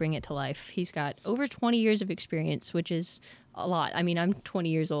completely bring it to life. He's got over 20 years of experience, which is a lot. I mean, I'm 20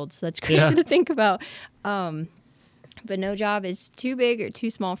 years old, so that's crazy to think about. But no job is too big or too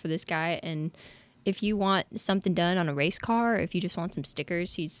small for this guy, and if you want something done on a race car, or if you just want some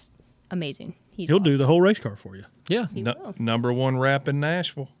stickers, he's amazing. He'll do the whole race car for you. Yeah. He will. number one rap in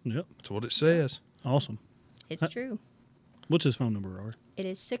Nashville. Yep. That's what it says. Awesome. It's true. What's his phone number, Ari? It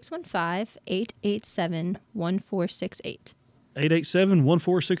is 615-887-1468.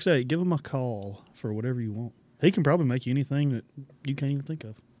 887-1468. Give him a call for whatever you want. He can probably make you anything that you can't even think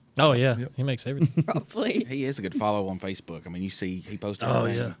of. Oh, yeah. He makes everything. Probably. he is a good follow on Facebook. I mean, you see he posted. Oh,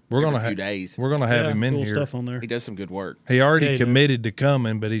 everything yeah. We're every gonna few have days. We're gonna have Yeah, him in Cool here. stuff on there. He does some good work. He already Yeah, he does. committed to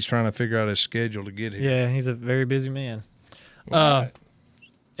coming, but he's trying to figure out his schedule to get here. Yeah, he's a very busy man. Right.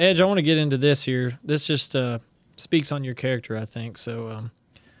 Edge, I want to get into this here. This just speaks on your character, I think. So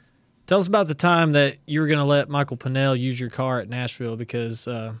tell us about the time that you were going to let Michael Pinnell use your car at Nashville because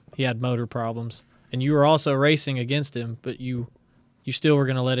he had motor problems. And you were also racing against him, but you still were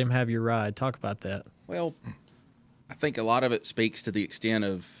going to let him have your ride. Talk about that. Well, I think a lot of it speaks to the extent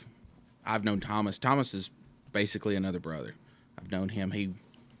of I've known Thomas. Thomas is basically another brother. I've known him.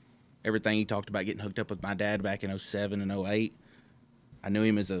 Everything he talked about getting hooked up with my dad back in 07 and 08. I knew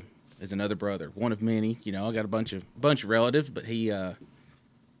him as another brother, one of many. You know, I got a bunch of relatives, but he that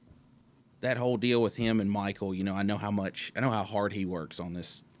whole deal with him and Michael. You know, I know how hard he works on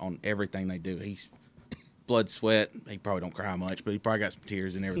everything they do. He's blood, sweat. He probably don't cry much, but he probably got some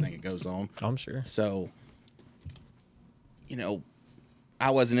tears and everything that goes on. I'm sure. So, you know,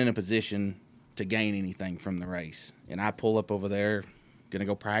 I wasn't in a position to gain anything from the race. And I pull up over there, going to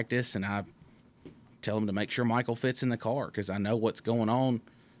go practice, and I tell him to make sure Michael fits in the car because I know what's going on.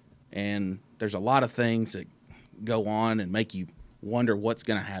 And there's a lot of things that go on and make you wonder what's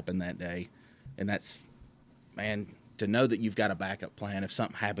going to happen that day. And that's, man, to know that you've got a backup plan if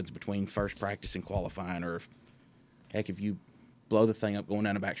something happens between first practice and qualifying, or if you blow the thing up going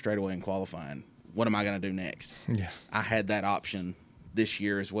down the back straightaway and qualifying, what am I going to do next? Yeah. I had that option this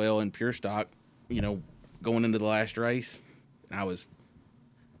year as well in pure stock, you know, going into the last race. I wasn't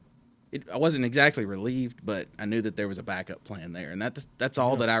exactly relieved, but I knew that there was a backup plan there. And that's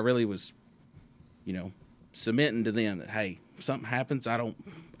all that I really was, you know, submitting to them that, hey, if something happens, I don't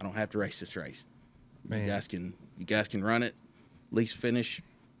have to race this race. Man. You guys can run it, at least finish.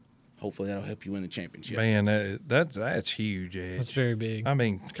 Hopefully that'll help you win the championship. Man, that's huge, Edge. That's very big. I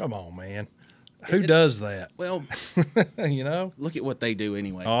mean, come on, man. Who does that? Well, You know? look at what they do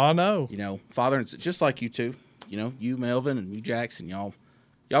anyway. Oh, I know. You know, father and just like you two, you know, you Melvin and you Jackson, y'all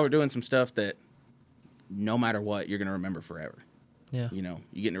are doing some stuff that no matter what, you're going to remember forever. Yeah. You know,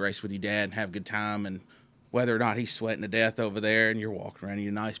 you get in a race with your dad and have a good time, and whether or not he's sweating to death over there and you're walking around in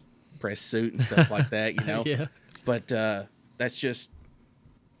your nice press suit and stuff like that, you know. Yeah. But that's just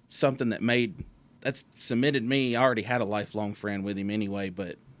something that's cemented me. I already had a lifelong friend with him anyway,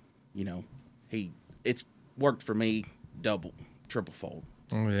 but, you know, it's worked for me double, triple fold.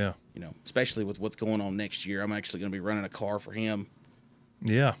 Oh, yeah. You know, especially with what's going on next year. I'm actually going to be running a car for him.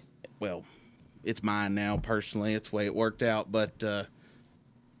 Yeah. Well, it's mine now personally. It's the way it worked out. But,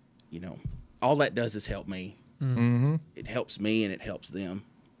 you know, all that does is help me. Mm-hmm. It helps me and it helps them.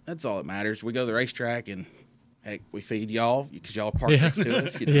 That's all that matters. We go to the racetrack and, heck, we feed y'all because y'all park next to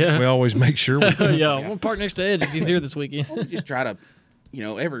us. You know? Yeah. We always make sure we Yeah, we'll park next to Edge if he's here this weekend. We just try to, you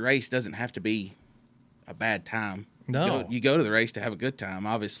know, every race doesn't have to be a bad time. No. You go to the race to have a good time,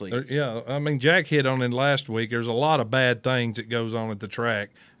 obviously. Yeah, I mean, Jack hit on it last week. There's a lot of bad things that goes on at the track,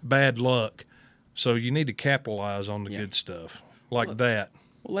 bad luck. So you need to capitalize on the good stuff like that.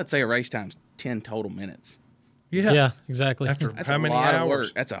 Well, let's say a race time's 10 total minutes. Yeah, exactly. After That's how a many lot hours? of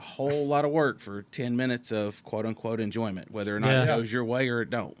work. That's a whole lot of work for 10 minutes of quote unquote enjoyment, whether or not it goes your way or it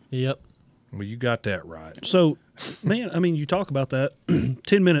don't. Yep. Well, you got that right. So, man, I mean, you talk about that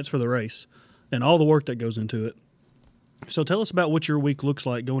 10 minutes for the race and all the work that goes into it. So tell us about what your week looks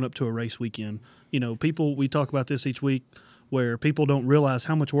like going up to a race weekend. You know, we talk about this each week where people don't realize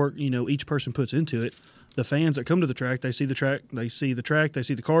how much work, each person puts into it. The fans that come to the track, they see the track, they see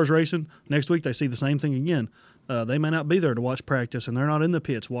the cars racing. Next week, they see the same thing again. They may not be there to watch practice, and they're not in the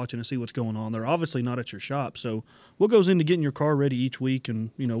pits watching to see what's going on. They're obviously not at your shop. So what goes into getting your car ready each week,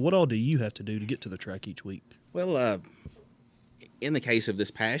 and, what all do you have to do to get to the track each week? Well, in the case of this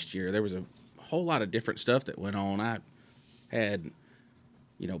past year, there was a whole lot of different stuff that went on. I had,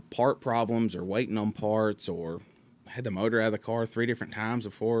 part problems or waiting on parts, or had the motor out of the car 3 different times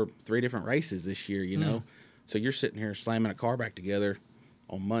before 3 different races this year, know. So you're sitting here slamming a car back together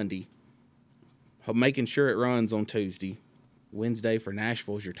on Monday, making sure it runs on Tuesday. Wednesday for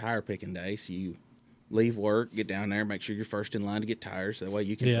Nashville is your tire picking day, so you leave work, get down there, make sure you're first in line to get tires, so that way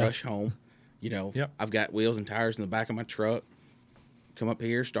you can rush home. I've got wheels and tires in the back of my truck. Come up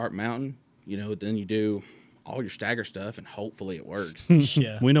here, start mounting, then you do all your stagger stuff, and hopefully it works.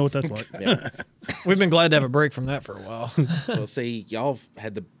 Yeah. We know what that's like. We've been glad to have a break from that for a while. Well, see, y'all have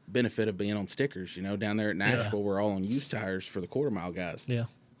had the benefit of being on stickers. Down there at Nashville, we're all on used tires for the quarter-mile guys. Yeah.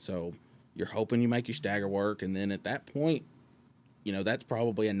 So you're hoping you make your stagger work, and then at that point, that's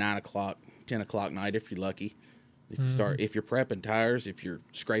probably a 9 o'clock, 10 o'clock night if you're lucky. If you're prepping tires, if you're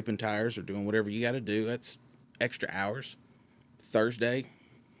scraping tires or doing whatever you got to do, that's extra hours. Thursday,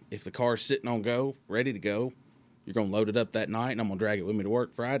 if the car's sitting on go, ready to go, you're going to load it up that night, and I'm going to drag it with me to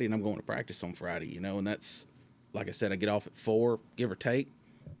work Friday, and I'm going to practice on Friday, and that's, like I said, I get off at 4, give or take,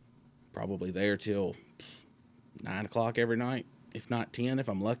 probably there till 9 o'clock every night, if not 10 if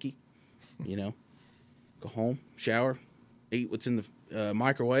I'm lucky, go home, shower, eat what's in the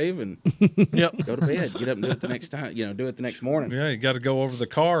microwave, and go to bed, get up and do it the next time, do it the next morning. Yeah, you got to go over the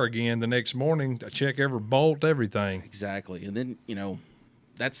car again the next morning to check every bolt, everything. Exactly. And then,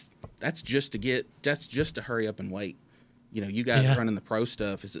 that's just to hurry up and wait. You guys running the pro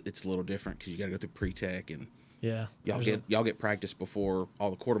stuff it's a little different because you got to go through pre-tech, and y'all get practice before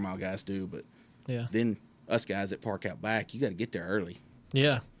all the quarter-mile guys do, but then us guys that park out back, you got to get there early.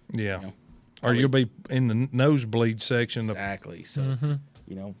 Yeah. Or you'll be in the nosebleed section. Exactly. So,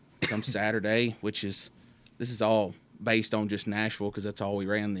 come Saturday, this is all based on just Nashville because that's all we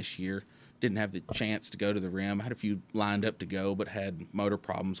ran this year. Didn't have the chance to go to the rim. I had a few lined up to go, but had motor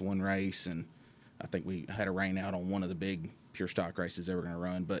problems one race, and I think we had a rain out on one of the big pure stock races they were going to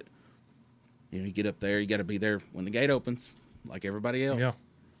run. But, you get up there, you got to be there when the gate opens, like everybody else. Yeah.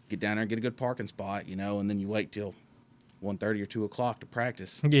 Get down there and get a good parking spot, and then you wait till 1:30 or 2 o'clock to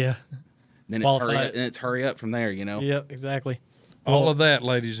practice. Yeah. Then it's hurry up from there, Yep, exactly. All of that,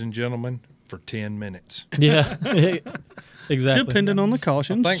 ladies and gentlemen, for 10 minutes. Yeah, exactly. Depending on the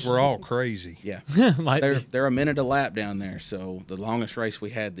cautions. I think we're all crazy. Yeah. Might be. They're a minute a lap down there. So the longest race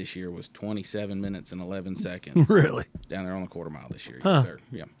we had this year was 27 minutes and 11 seconds. Really? Down there on the quarter mile this year. Huh. Yes, sir.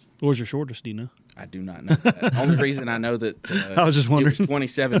 Yeah. What was your shortest, do you know? I do not know that. Only reason I know that I was just wondering. It was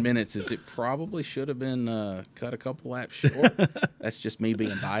 27 minutes is it probably should have been cut a couple laps short. That's just me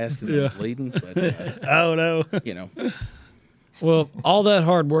being biased because I was leading. But, Oh, no. Well, all that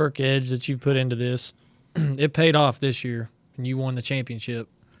hard work, Edge, that you've put into this, it paid off this year, and you won the championship.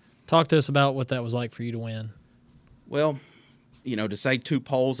 Talk to us about what that was like for you to win. Well, to say 2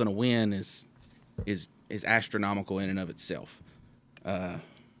 poles and a win is astronomical in and of itself.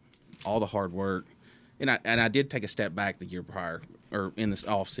 All the hard work, and I did take a step back the year prior, or in this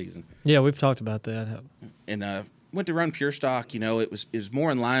off season. Yeah, we've talked about that. And went to run pure stock. It was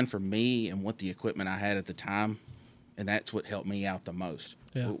more in line for me and what the equipment I had at the time, and that's what helped me out the most.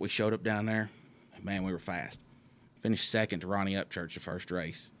 Yeah. We showed up down there, and man, we were fast. Finished second to Ronnie Upchurch the first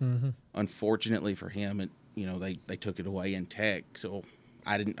race. Mm-hmm. Unfortunately for him, they took it away in tech, so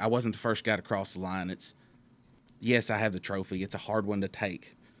I wasn't the first guy to cross the line. Yes, I have the trophy. It's a hard one to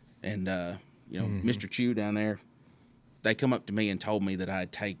take. And, Mr. Chew down there, they come up to me and told me that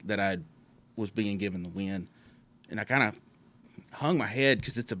I was being given the win. And I kind of hung my head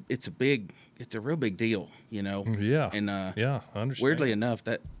because it's a real big deal, Yeah. And, I understand. weirdly enough,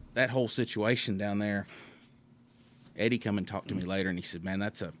 that whole situation down there, Eddie come and talked to me later and he said, man,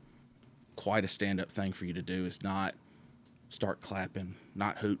 that's quite a stand-up thing for you to do, is not start clapping,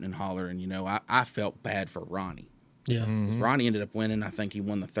 not hooting and hollering. I felt bad for Ronnie. Yeah. Ronnie ended up winning. I think he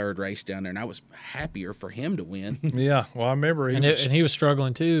won the third race down there, and I was happier for him to win. Yeah, well, I remember And he was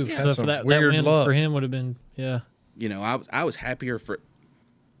struggling too. Yeah, So that's for some that weird win luck. for him would have been You know, I was happier for.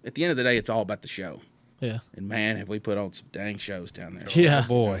 At the end of the day, it's all about the show. yeah. And man, have we put on some dang shows down there. Yeah. Oh,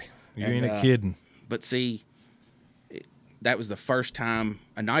 boy, you And, ain't kidding. But see, that was the first time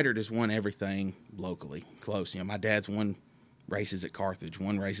a Neidert has won everything locally, close. You know, my dad's won races at Carthage,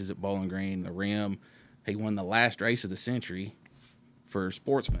 won races at Bowling Green, the Rim. He won the last race of the century for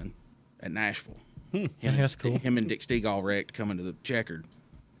sportsmen at Nashville. That's cool. Him and Dick Stegall wrecked coming to the checkered.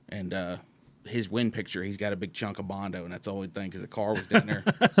 And his win picture, he's got a big chunk of Bondo, and that's the only thing because the car was down there.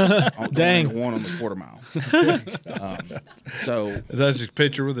 Dang. The one on the quarter mile. So That's his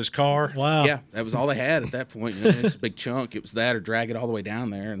picture with his car. Wow. yeah, that was all they had at that point. You know, it's a big chunk. It was that or drag it all the way down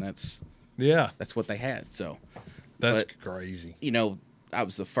there, and that's Yeah, what they had. So, that's but- crazy. you know, I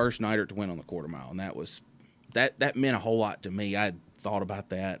was the first Neidert to win on the quarter mile, and that was that meant a whole lot to me. I had thought about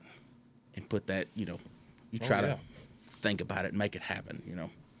that and put that. You know, you try yeah. to think about it and make it happen. You know,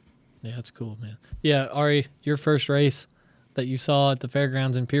 Yeah, that's cool, man. Yeah, Ari, your first race that you saw at the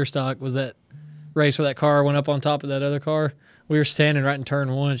fairgrounds in Pierstock was that race where that car went up on top of that other car. We were standing right in turn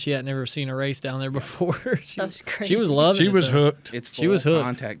one. She had never seen a race down there before. she, That's She crazy. was loving She it, was though. hooked. it's She full was hooked.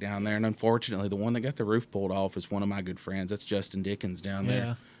 contact down there, and unfortunately, the one that got the roof pulled off is one of my good friends. That's Justin Dickens down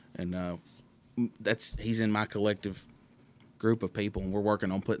there, and he's in my collective group of people, and we're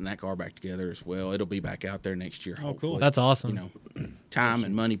working on putting that car back together as well. It'll be back out there next year. cool. Hopefully. That's awesome. You know, time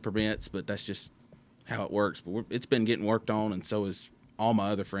and money permits, but that's just how it works. But it's been getting worked on, and so is all my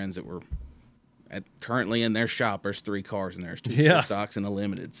other friends that were currently in their shop. There's 3 cars in there. There's 2 Yeah. stocks and a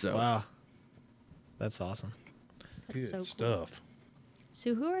limited. So Wow. That's awesome. That's Good so cool. stuff.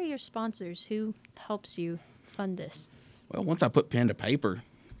 So who are your sponsors? Who helps you fund this? well, once I put pen to paper,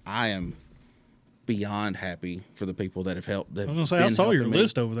 I am beyond happy for the people that have helped. I was gonna say I saw your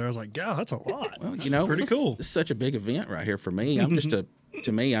list over there. I was like, God, that's a lot. Well, you know, pretty cool. It's such a big event right here for me. I'm just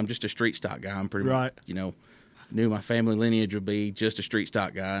I'm just a street stock guy. I'm pretty Right. much, you know, knew my family lineage would be just a street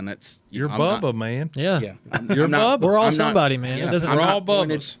stock guy, and that's You're I'm Bubba, not- man. Yeah. Yeah, You're Bubba. We're all I'm not- somebody, man. It doesn't- I'm We're not all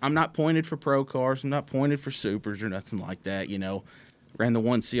pointed- Bubbas. I'm not pointed for pro cars. I'm not pointed for supers or nothing like that. You know, ran the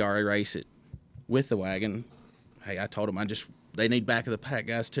one CRA race with the wagon. Hey, I told them they need back of the pack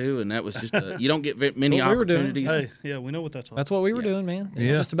guys too, and that was just you don't get many What we were doing. opportunities. Hey, yeah, we know what that's like. That's what we were Yeah. doing, man. It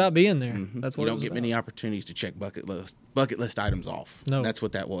Yeah. was just about being there. That's what You it don't was get about. many opportunities to check bucket list items off. No. And that's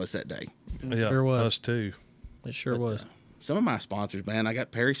what that was that day. Yeah, sure was. us too. It sure was. Some of my sponsors, man, I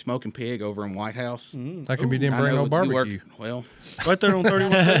got Perry Smoking Pig over in White House. That can be didn't I bring know no you work- barbecue. well, Right there on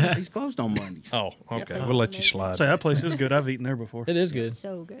 31. he's closed on Mondays. Oh, okay. We'll let you slide. Say that place is good. I've eaten there before. It is good.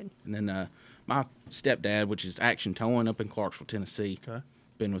 So good. And then my stepdad, which is Action Towing up in Clarksville, Tennessee, Okay.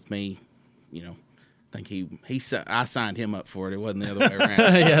 been with me. You know, I think I signed him up for it. It wasn't the other way around.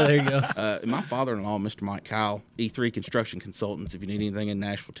 Yeah, there you go. And my father-in-law, Mr. Mike Kyle, E3 Construction Consultants. If you need anything in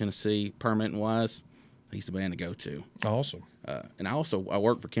Nashville, Tennessee, permitting wise, he's the man to go to. Awesome. And I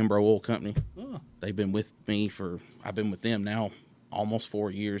work for Kimbrough Oil Company. Oh. They've been with me I've been with them now almost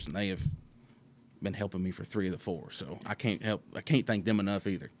 4 years, and they have been helping me for 3 of the 4. So I can't thank them enough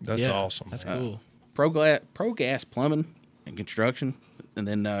either. That's Yeah, awesome. That's cool. Pro Gas Plumbing and Construction, and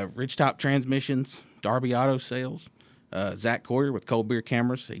then Ridgetop Transmissions, Darby Auto Sales, Zach Coyer with Cold Beer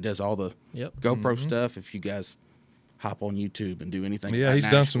Cameras. He does all the Yep. GoPro stuff. If you guys hop on YouTube and do anything, Yeah, about he's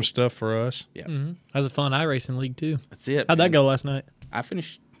done Nashville. some stuff for us. Yeah, That was a fun iRacing league too. that's it. How'd that man. go last night? I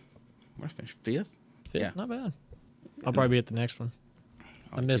finished 5th. Fifth? Yeah. Not bad. I'll probably be at the next one.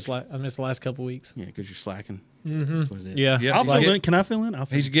 I missed the last couple weeks. Yeah, because you're slacking. Mm-hmm. That's what it is. Yeah. Yeah, I'll he's, fill get- in. Can I fill in? I'll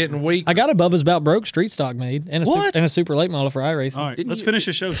fill he's in. getting weak. I got a Bubba's Bout Broke street stock made and What? a super late model for iRacing. All right, Didn't let's you- finish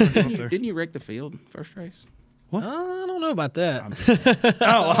the show. So we can go up there. Didn't you wreck the field first race? I don't know about that. Oh,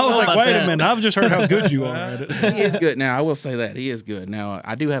 I was like, about wait that. a minute. I've just heard how good you are at it. He is good. Now I will say that he is good. Now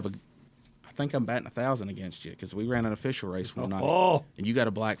I do have I think I'm batting 1,000 against you because we ran an official race one night, Oh, and you got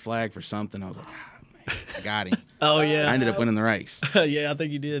a black flag for something. I was like, man, I got him. Oh I yeah. ended up winning the race. Yeah, I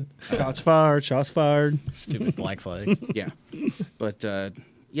think you did. shots fired. Shots fired. Stupid black flags. Yeah, but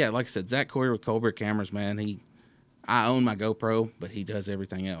yeah, like I said, Zach Coyer with Colbert Cameras, man. I own my GoPro, but he does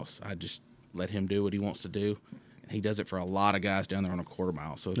everything else. I just let him do what he wants to do. And he does it for a lot of guys down there on a quarter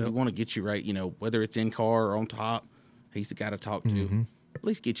mile. So if you want to get you right, you know, whether it's in car or on top, he's the guy to talk to. At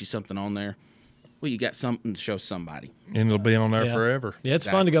least get you something on there. Well, you got something to show somebody. And it'll be on there Yeah. forever. Yeah, it's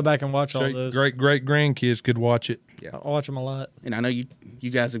fun to go back and watch all those. Great grandkids could watch it. Yeah. I watch them a lot. And I know you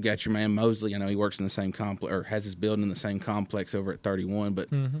guys have got your man Mosley. I know he works in the same complex or has his building in the same complex over at 31. But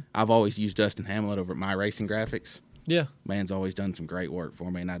I've always used Dustin Hamlet over at My Racing Graphics. Yeah. Man's always done some great work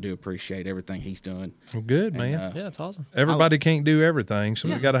for me, and I do appreciate everything he's done. Well, good, And, man. Yeah, it's awesome. Everybody can't do everything, so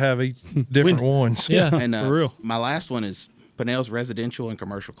we got to have different ones. Yeah. And For real. my last one is Pinnell's Residential and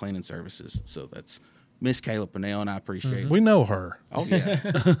Commercial Cleaning Services. So that's Miss Kayla Pinnell, and I appreciate We know her. Oh, yeah.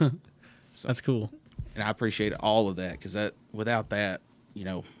 That's cool. And I appreciate all of that because without that,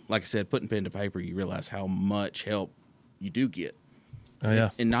 like I said, putting pen to paper, you realize how much help you do get. Oh, yeah.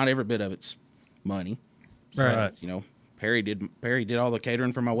 And not every bit of it's money. Right. Perry did all the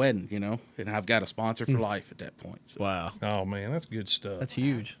catering for my wedding, and I've got a sponsor for life at that point. So. Wow. Oh, man, that's good stuff. That's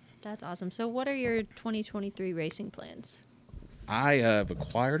huge. That's awesome. So, what are your 2023 racing plans? I have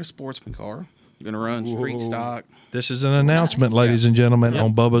acquired a sportsman car. I'm going to run street stock. This is an announcement, ladies and gentlemen,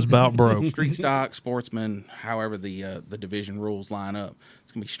 on Bubba's Bout Broke. Street stock, sportsman, however the division rules line up.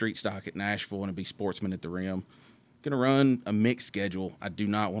 It's going to be street stock at Nashville and it'll be sportsman at the Rim. Going to run a mixed schedule. I do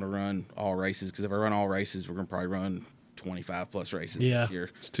not want to run all races because if I run all races, we're going to probably run 25 plus races this year.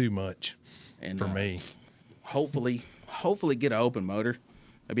 It's too much for me. Hopefully get an open motor.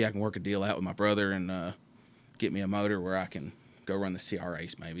 Maybe I can work a deal out with my brother and get me a motor where I can go run the CR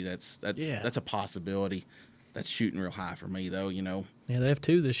race. Maybe that's a possibility. That's shooting real high for me though. Yeah, they have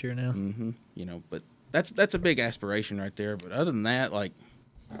 2 this year now. But that's a big aspiration right there. But other than that, like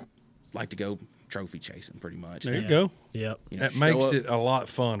to go trophy chasing pretty much. There you go. Yep. That makes it a lot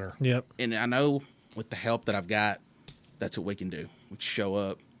funner. Yep. And I know with the help that I've got, that's what we can do. We can show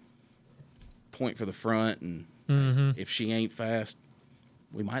up, point for the front, and if she ain't fast,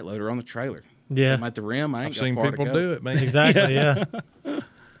 we might load her on the trailer. Yeah. I'm at the Rim. I ain't I've got seen far people to go. do it, man. Exactly. Yeah.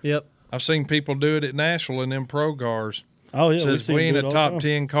 Yep. I've seen people do it at Nashville in them pro cars. Oh, yeah. Says if seen we ain't it a all top the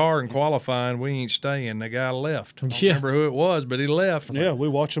time. 10 car in qualifying, we ain't staying. The guy left. I don't Yeah. remember who it was, but he left. Yeah, we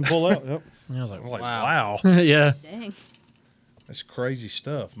watched them pull out. Yep. And I was like, I'm like, wow. wow. Yeah. Dang. That's crazy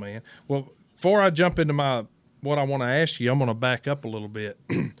stuff, man. Well, before I jump into what I want to ask you, I'm going to back up a little bit.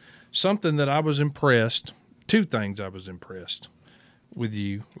 Something that I was impressed, 2 things I was impressed with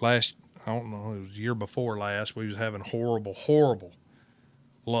you last, I don't know, it was the year before last, we was having horrible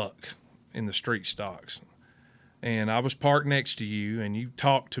luck in the street stocks. And I was parked next to you, and you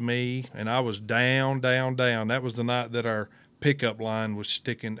talked to me, and I was down. That was the night that our pickup line was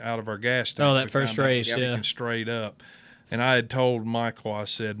sticking out of our gas tank. Oh, that We first found out it race, was yeah. sticking straight up. And I had told Michael, I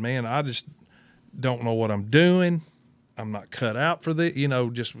said, man, I just don't know what I'm doing. I'm not cut out for this,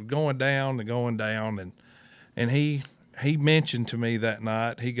 just going down. And he mentioned to me that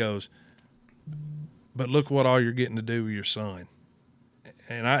night, he goes, but look what all you're getting to do with your son.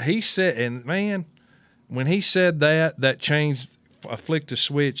 And he said, and man, when he said that changed, I flicked a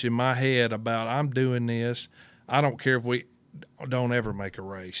switch in my head about I'm doing this. I don't care if we don't ever make a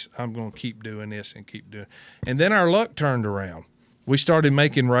race. I'm going to keep doing this and keep doing it. And then our luck turned around. We started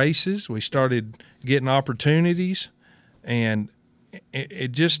making races. We started getting opportunities. And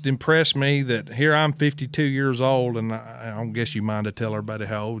it just impressed me that here I'm 52 years old, and I don't guess you mind to tell everybody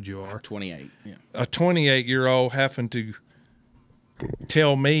how old you are. 28. Yeah. A 28-year-old having to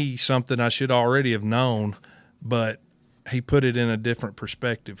tell me something I should already have known, but he put it in a different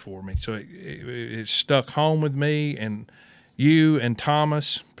perspective for me. So it stuck home with me, and you and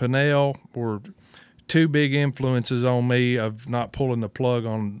Thomas Pinnell were 2 big influences on me of not pulling the plug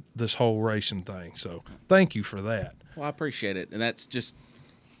on this whole racing thing. So thank you for that. Well, I appreciate it. And that's just,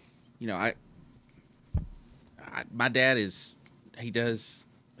 my dad he's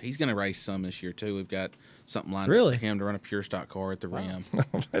going to race some this year too. We've got something lined up for him to run a pure stock car at the Rim.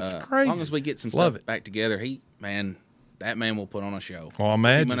 That's crazy. As long as we get some Love stuff it. back together, that man will put on a show. Well, I Put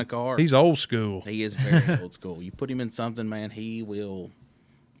imagine. him in a car. He's old school. He is very old school. You put him in something, man, he'll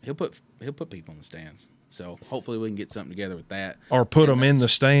put people in the stands. So hopefully we can get something together with that. Or put them in the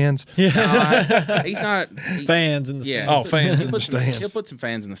stands. He's not Fans in the yeah. stands. Oh, fans He'll in the put some- stands. He'll put some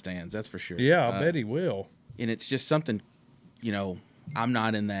fans in the stands. That's for sure. Yeah, I bet he will. And it's just something, I'm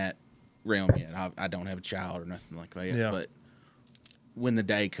not in that realm yet. I don't have a child or nothing like that. Yeah. But when the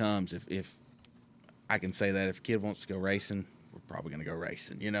day comes, if I can say that if a kid wants to go racing, we're probably going to go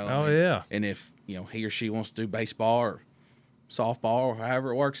racing. Oh, yeah. And if he or she wants to do baseball or softball or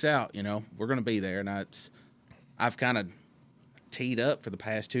however it works out, we're going to be there. And I've kind of teed up for the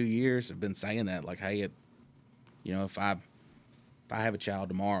past 2 years. I've been saying that, like, hey, if I have a child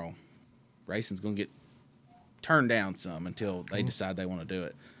tomorrow, racing's going to get turned down some until they decide they want to do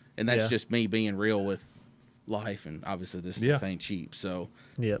it. And that's just me being real with life. And obviously this stuff ain't cheap. So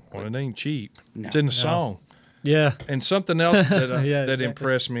Yep. Well, it ain't cheap. No. It's in the song. Yeah. And something else that Yeah, that exactly.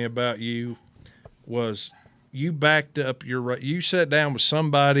 impressed me about you was you backed up you sat down with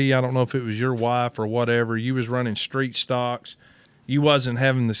somebody, I don't know if it was your wife or whatever, you was running street stocks. You wasn't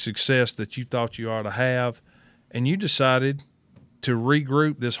having the success that you thought you ought to have, and you decided to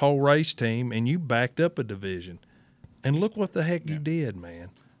regroup this whole race team, and you backed up a division. And look what the heck you did, man.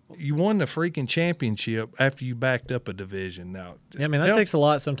 You won the freaking championship after you backed up a division. Now, Yeah, I mean, that takes a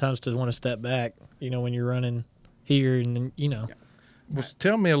lot sometimes to want to step back, when you're running here and then, Well,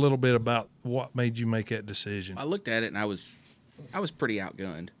 tell me a little bit about what made you make that decision. I looked at it and I was pretty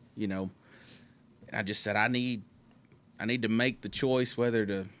outgunned, and I just said I need to make the choice whether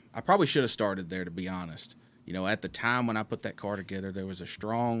to. I probably should have started there, to be honest. At the time when I put that car together, there was a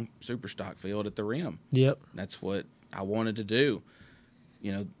strong super stock field at the rim. Yep. That's what I wanted to do.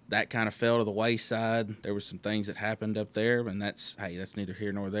 That kind of fell to the wayside. There were some things that happened up there, and that's neither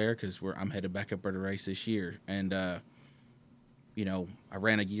here nor there because I'm headed back up at a race this year. And I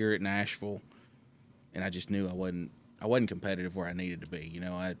ran a year at Nashville, and I just knew I wasn't competitive where I needed to be.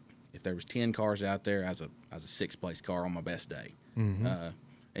 If there was 10 cars out there, I was a 6th place car on my best day. Mm-hmm.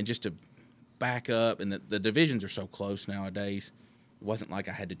 And just to back up, and the divisions are so close nowadays, it wasn't like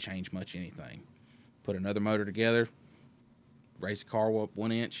I had to change much anything. Put another motor together, raise the car up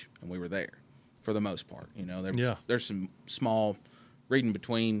 1 inch, and we were there for the most part. There's some small reading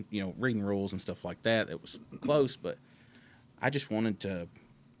between, reading rules and stuff like that was close, but I just wanted to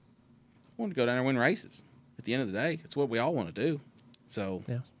go down there and win races. At the end of the day, it's what we all want to do. So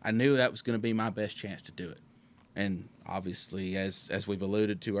I knew that was going to be my best chance to do it. And obviously, as we've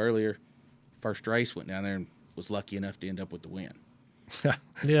alluded to earlier, first race went down there and was lucky enough to end up with the win.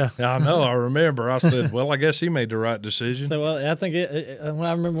 Yeah. I know. I remember. I said, well, I guess he made the right decision. So, I think when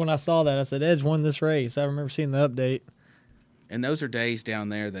I remember when I saw that, I said, Edge won this race. I remember seeing the update. And those are days down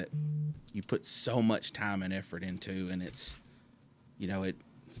there that you put so much time and effort into, and it's,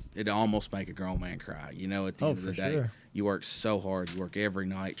 it almost make a grown man cry. At the end of the day, you work so hard. You work every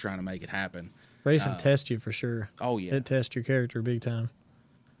night trying to make it happen. Racing tests you for sure. Oh, yeah. It tests your character big time.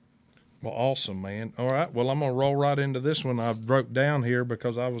 Well, awesome, man. All right. Well, I'm going to roll right into this one I wrote down here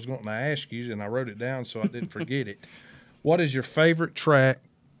because I was going to ask you, and I wrote it down so I didn't forget it. What is your favorite track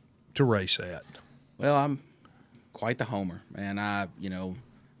to race at? Well, I'm quite the homer, man. I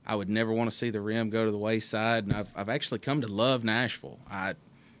would never want to see the rim go to the wayside, and I've actually come to love Nashville. I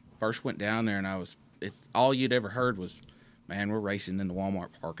first went down there, and all you'd ever heard was, man, we're racing in the Walmart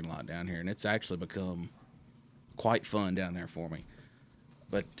parking lot down here, and it's actually become quite fun down there for me.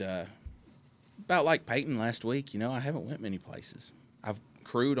 But about like Peyton last week, I haven't went many places. I've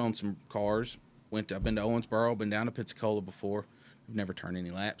crewed on some cars. I've been to Owensboro, been down to Pensacola before. I've never turned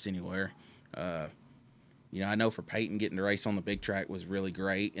any laps anywhere. I know for Peyton, getting to race on the big track was really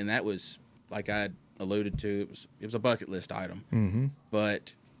great, and that was, like I alluded to, it was a bucket list item. Mm-hmm.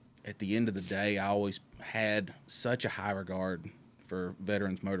 But at the end of the day, I always had such a high regard for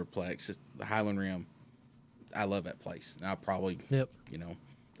Veterans Motorplex, the Highland Rim. I love that place. And I'll probably, that'd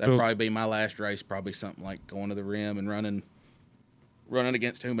probably be my last race, probably something like going to the rim and running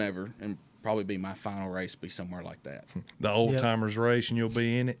against whomever, and probably be my final race, be somewhere like that. The old timers race, and you'll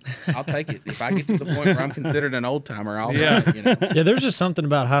be in it. I'll take it. If I get to the point where I'm considered an old timer, I'll run it, Yeah, there's just something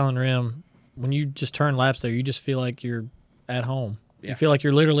about Highland Rim. When you just turn laps there, you just feel like you're at home. Yeah. You feel like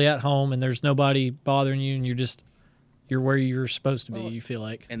you're literally at home, and there's nobody bothering you, and you're where you're supposed to be. You feel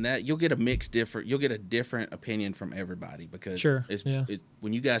like, and that you'll get a different opinion from everybody because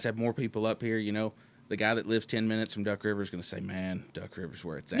when you guys have more people up here, the guy that lives 10 minutes from Duck River is going to say, man, Duck River's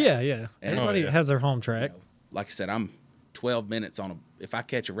where it's at. Yeah. And everybody has their home track. Like I said, I'm 12 minutes if I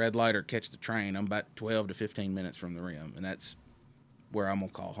catch a red light or catch the train, I'm about 12 to 15 minutes from the rim, and that's where I'm going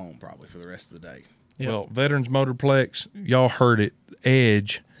to call home probably for the rest of the day. Yep. Well, Veterans Motorplex, y'all heard it.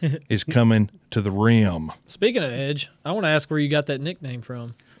 Edge is coming to the rim. Speaking of Edge, I want to ask where you got that nickname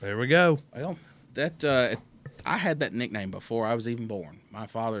from. There we go. Well, that I had that nickname before I was even born. My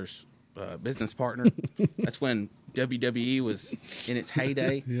father's business partner. That's when WWE was in its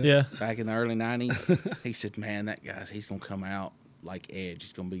heyday. Yeah. Back in the early 90s. He said, man, that he's going to come out like Edge.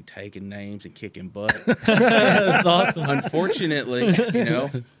 He's going to be taking names and kicking butt. That's awesome. Unfortunately,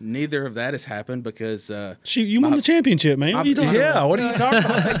 neither of that has happened because shoot, you won the championship, man. What are you talking about? What are you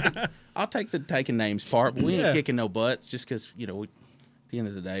talking about? I'll take the taking names part, but we ain't kicking no butts just because, at the end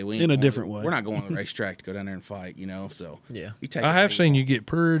of the day, we ain't in a different way. We're not going to the racetrack to go down there and fight, so. Yeah. I have seen you get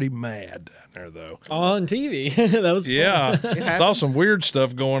pretty mad down there, though. On TV. That was fun. I saw some weird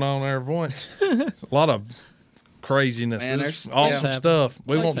stuff going on there once. A lot of craziness. Man, there's awesome stuff.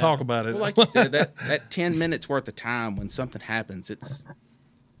 We won't talk about it. Well, like you said, that 10 minutes worth of time when something happens,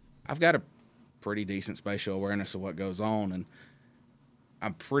 I've got a pretty decent spatial awareness of what goes on, and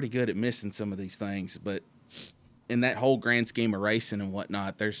I'm pretty good at missing some of these things. But in that whole grand scheme of racing and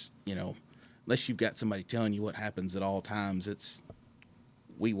whatnot, there's, unless you've got somebody telling you what happens at all times,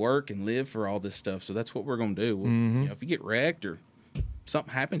 we work and live for all this stuff, so that's what we're going to do. If you get wrecked or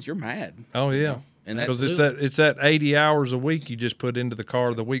something happens, you're mad. Oh yeah. You know? And that's Because it's that 80 hours a week you just put into the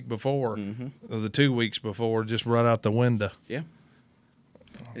car the week before, or the 2 weeks before, just right out the window. Yeah.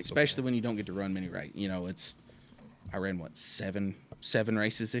 Especially when you don't get to run many races. I ran seven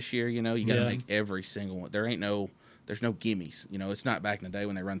races this year. You got to make every single one. There's no gimmies. It's not back in the day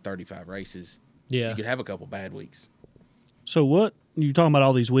when they run 35 races. Yeah. You could have a couple bad weeks. So what you talking about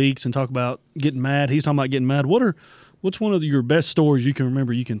all these weeks and talk about getting mad? He's talking about getting mad. What's one of your best stories you can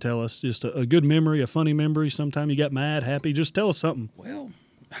remember? You can tell us just a good memory, a funny memory. Sometime you got mad, happy. Just tell us something. Well,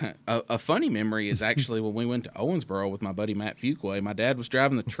 a funny memory is actually when we went to Owensboro with my buddy Matt Fuquay. My dad was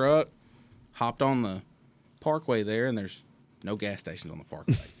driving the truck, hopped on the parkway there, and there's no gas stations on the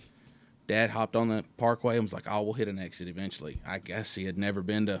parkway. Dad hopped on the parkway and was like, "Oh, we'll hit an exit eventually." I guess he had never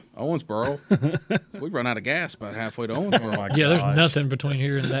been to Owensboro. So we run out of gas about halfway to Owensboro. Yeah, there's nothing between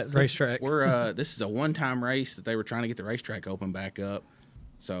here and that racetrack. This is a one-time race that they were trying to get the racetrack open back up.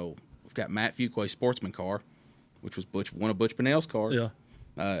 So we've got Matt Fuquay's sportsman car, which was one of Butch Bunnell's cars.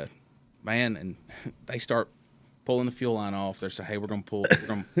 Yeah. And they start pulling the fuel line off. They're saying, "Hey, we're gonna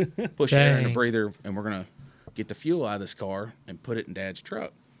push air in the breather, and we're gonna get the fuel out of this car and put it in Dad's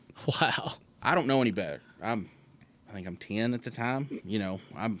truck." Wow. I don't know any better. I think I'm 10 at the time.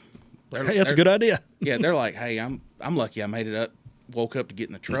 Hey, that's a good idea. Yeah, they're like, "Hey, I'm lucky I made it up, woke up to get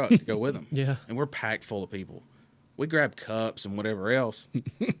in the truck to go with them." Yeah. And we're packed full of people. We grab cups and whatever else.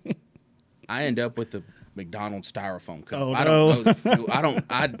 I end up with the McDonald's styrofoam cup. Oh, I no. don't know.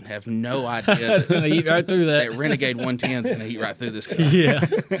 I have no idea. It's going to eat right through that. That Renegade 110 is going to eat right through this cup. Yeah.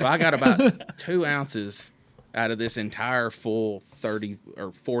 So I got about 2 ounces out of this entire full 30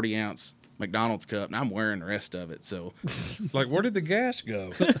 or 40 ounce McDonald's cup, and I'm wearing the rest of it. So, Like, where did the gas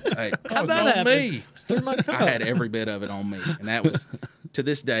go? hey, How it's that on happened? me. It's through my cup. I had every bit of it on me, and that was, to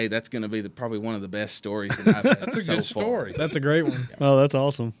this day, that's going to be probably one of the best stories that I've had. That's a so good far. story. That's a great one. Oh, that's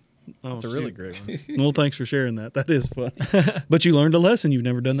awesome. Oh, That's a really great one. Well, thanks for sharing that. That is fun. But you learned a lesson. You've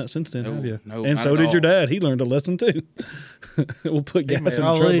never done that since then, No, have you? no, and not so at did your all. dad. He learned a lesson too. We'll put gas in the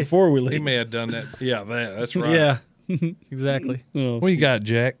truck probably- before we He leave. may have done that. Yeah, that's right. Yeah. Exactly. Oh, What you got,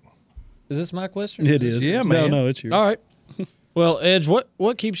 Jack? Is this my question? it is. Yeah, No, man. no, it's yours. All right. Well, Edge,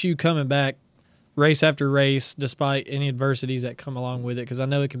 what keeps you coming back race after race despite any adversities that come along with it? Because I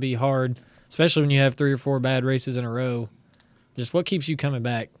know it can be hard, especially when you have 3 or 4 bad races in a row. Just what keeps you coming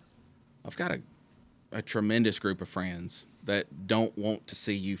back? I've got a tremendous group of friends that don't want to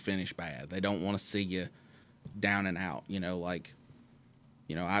see you finish bad. They don't want to see you down and out.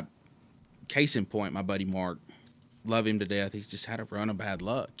 Case in point, my buddy Mark, love him to death. He's just had a run of bad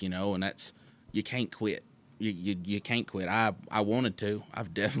luck, and that's, you can't quit. You can't quit. I wanted to.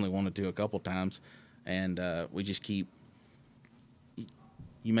 I've definitely wanted to a couple times, and we just keep.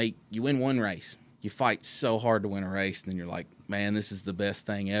 You win one race. You fight so hard to win a race, and then you're like, man, this is the best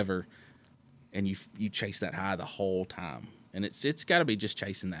thing ever. And you chase that high the whole time, and it's got to be just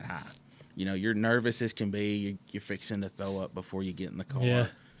chasing that high. You're nervous as can be. You're fixing to throw up before you get in the car. Yeah.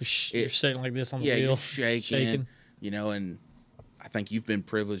 You're sitting like this on the wheel. You're shaking. And I think you've been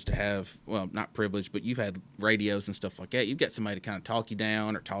privileged to have, well, not privileged, but you've had radios and stuff like that. You've got somebody to kind of talk you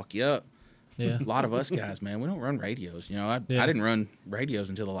down or talk you up. Yeah. A lot of us guys, man, we don't run radios. I didn't run radios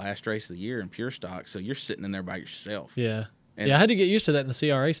until the last race of the year in pure stock. So you're sitting in there by yourself. Yeah. And I had to get used to that in the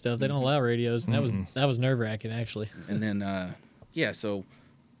CRA stuff. They don't allow radios, and that was nerve-wracking, actually. And then, so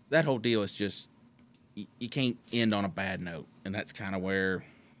that whole deal is just, you can't end on a bad note. And that's kind of where,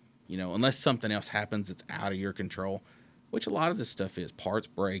 unless something else happens that's out of your control, which a lot of this stuff is, parts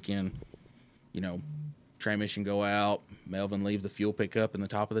breaking, transmission go out, Melvin leave the fuel pickup in the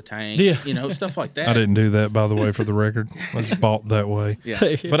top of the tank, stuff like that. I didn't do that, by the way, for the record. I just bought that way.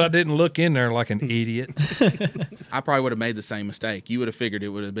 Yeah. But I didn't look in there like an idiot. I probably would have made the same mistake. You would have figured it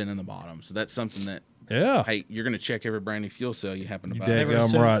would have been in the bottom. So that's something that, Yeah. hey, you're going to check every brand new fuel cell you happen to buy. did. Never I'm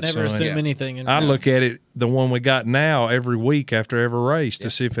assume, right, never son. assume Yeah. anything. I look at it, the one we got now, every week after every race to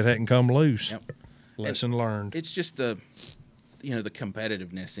Yep. see if it hadn't come loose. Yep. Lesson learned. It's just the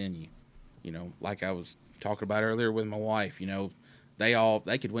competitiveness in you. Like I was talking about earlier with my wife,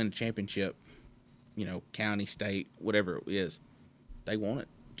 they could win a championship, county, state, whatever it is. They want it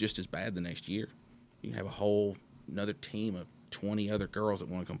just as bad the next year. You can have another team of 20 other girls that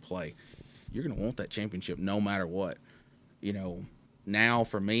want to come play. You're going to want that championship no matter what. Now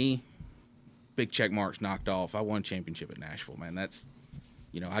for me, big check marks knocked off. I won a championship at Nashville, man. That's,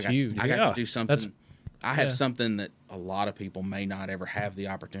 I got huge. to do something. I have yeah. something that a lot of people may not ever have the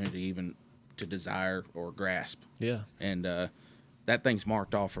opportunity even to desire or grasp. Yeah. And that thing's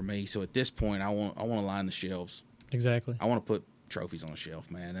marked off for me. So at this point, I want to line the shelves. Exactly. I want to put trophies on the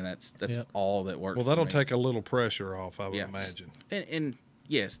shelf, man, and that's Yep. all that works. Well, for that'll me. take a little pressure off, I would Yeah. imagine. And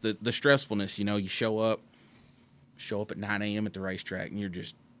yes, the stressfulness. You show up at 9 a.m. at the racetrack, and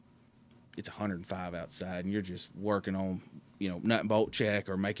it's 105 outside, and you're just working on nut and bolt check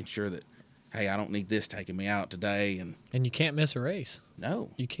or making sure that, hey, I don't need this taking me out today, And you can't miss a race.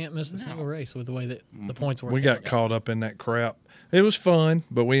 no, You can't miss a single race with the way that the points work. We got caught up in that crap. It was fun,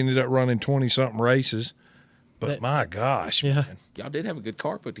 but we ended up running 20-something races. But That- my gosh, Yeah. man. y'all did have a good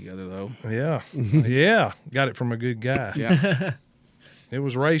car put together though. Yeah. Yeah. Got it from a good guy. Yeah, It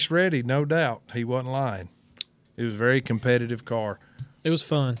was race ready, no doubt. He wasn't lying. It was a very competitive car. It was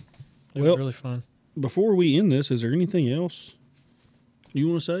fun. It Well- was really fun. Before we end this, is there anything else you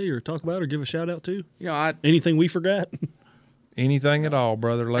want to say or talk about or give a shout out to? I Anything we forgot? Anything at all,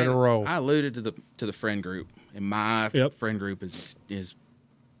 brother, let her roll. I alluded to the friend group, and my Yep. friend group is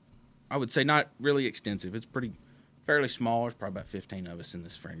I would say not really extensive. It's fairly small. There's probably about 15 of us in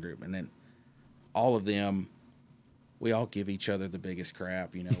this friend group, and then all of them, we all give each other the biggest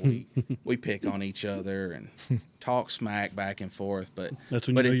crap. We pick on each other and talk smack back and forth. But That's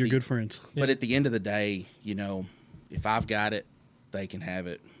when but you know at you're the- good friends. But at the end of the day, if I've got it, they can have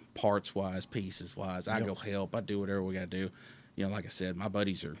it. Parts wise, pieces wise, I go help. I do whatever we got to do. Like I said, my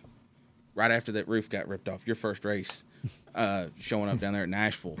buddies are right after that roof got ripped off. Your first race, showing up down there at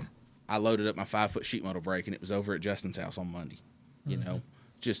Nashville, I loaded up my 5-foot sheet metal brake, and it was over at Justin's house on Monday.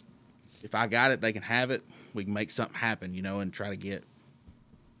 Just if I got it, they can have it. We can make something happen, and try to get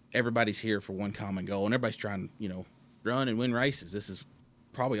everybody's here for one common goal, and everybody's trying to, run and win races. This is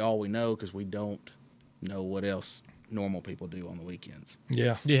probably all we know because we don't know what else normal people do on the weekends.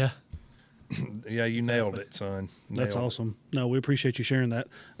 Yeah. Yeah. Yeah, you nailed it, son. That's Nailed it. awesome. No, we appreciate you sharing that.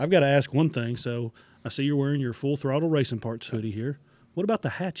 I've got to ask one thing. So I see you're wearing your Full Throttle Racing Parts hoodie here. What about the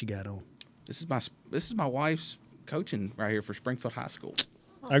hat you got on? This is my wife's coaching right here for Springfield High School.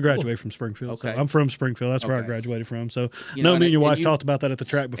 I graduated from Springfield. So Okay. I'm from Springfield. That's where I Okay. graduated from. So You no, know, me and your and wife you- talked about that at the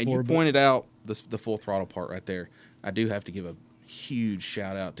track And before. you but pointed out the full throttle part right there. I do have to give a huge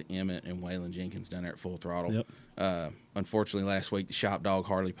shout out to Emmett and Waylon Jenkins down there at Full Throttle. Yep. Unfortunately, last week the shop dog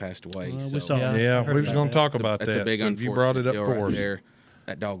Harley passed away. We so saw Yeah. that. Yeah, Heard we was about going that. to talk about that's that. a big So unfortunate you brought it up deal for right us. there.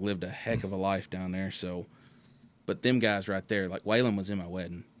 That dog lived a heck of a life down there. So, but them guys right there, like Waylon was in my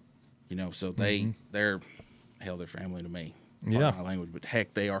wedding, so they're family to me. Pardon Yeah. my language, but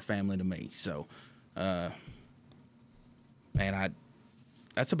heck, they are family to me. So, man,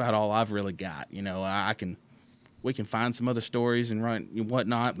 that's about all I've really got. We can find some other stories and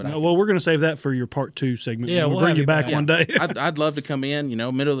whatnot, but No, well, we're going to save that for your part 2 segment. Yeah, we'll we'll bring have you you back back. one day. I'd love to come in,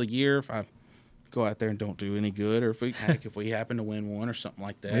 middle of the year if I go out there and don't do any good, or if we happen to win one or something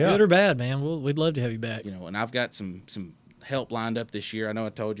like that. Yeah. Good or bad, man. We'd love to have you back. And I've got some help lined up this year. I know I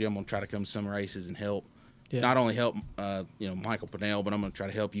told you I'm going to try to come to some races and help. Yeah. Not only help, Michael Pinnell, but I'm going to try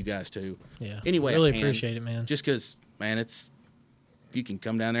to help you guys too. Yeah. Anyway, Really I can, appreciate it, man. Just because, man, if you can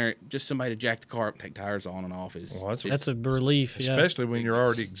come down there, just somebody to jack the car up, take tires on and off is. Well, That's a relief. Yeah. Especially when you're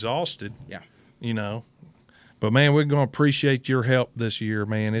already exhausted, yeah. But, man, we're going to appreciate your help this year,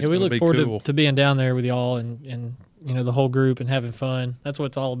 man. It's Yeah, we going to look be forward cool. to being down there with y'all and the whole group and having fun. That's what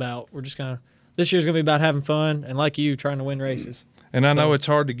it's all about. We're just this year's gonna be about having fun and, like you, trying to win races. And I know it's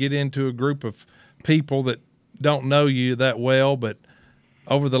hard to get into a group of people that don't know you that well, but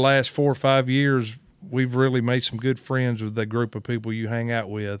over the last 4 or 5 years, we've really made some good friends with the group of people you hang out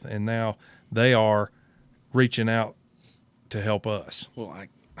with, and now they are reaching out to help us. Well,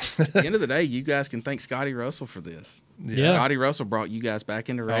 at the end of the day, you guys can thank Scotty Russell for this. Yeah. Scotty Russell brought you guys back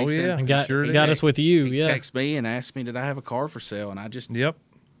into racing. yeah. And got Sure got did. us with you. He Yeah. texted me and asked me, did I have a car for sale? And I just Yep.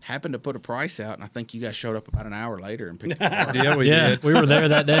 happened to put a price out, and I think you guys showed up about an hour later and picked up the car. Yeah, we Yeah, did. we were there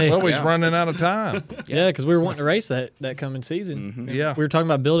that day. Well, we was Yeah. running out of time. Yeah, because we were wanting to race that coming season. Mm-hmm. Yeah. We were talking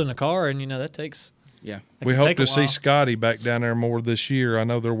about building a car, and that takes. Yeah. We can hope take a to see while. Scotty back down there more this year. I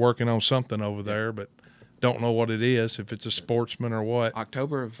know they're working on something over there, but don't know what it is, if it's a sportsman or what.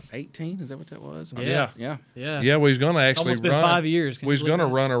 October of 18, is that what that was? Yeah. Yeah. Yeah. Yeah, we was going to actually Almost been run. 5 years. Can We you was believe going to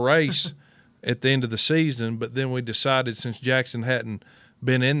that? run a race at the end of the season, but then we decided since Jackson hadn't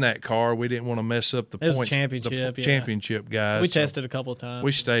been in that car, we didn't want to mess up the It was a points. championship, the yeah. championship guys. We so tested a couple of times.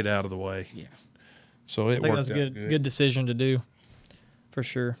 We stayed out of the way. Yeah. So it I think worked that was a out good decision to do, for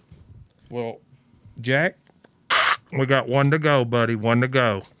sure. Well, Jack, we got one to go, buddy. One to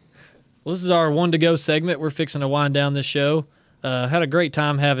go. Well, this is our one to go segment. We're fixing to wind down this show. Had a great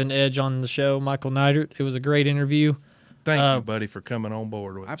time having Edge on the show, Michael Neidert. It was a great interview. Thank you, buddy, for coming on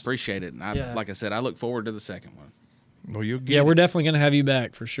board with I us. appreciate it. And Yeah. like I said, I look forward to the second one. Well, you'll get Yeah, it. we're definitely going to have you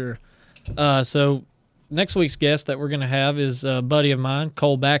back for sure. So next week's guest that we're going to have is a buddy of mine,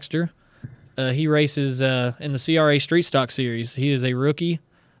 Cole Baxter. He races in the CRA Street Stock Series. He is a rookie.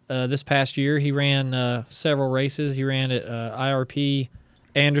 This past year, he ran several races. He ran at IRP,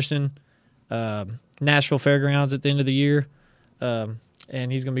 Anderson, Nashville Fairgrounds at the end of the year.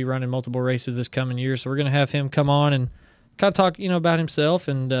 And he's going to be running multiple races this coming year. So we're going to have him come on and kind of talk, about himself.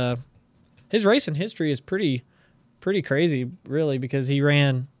 And his racing history is pretty crazy, really, because he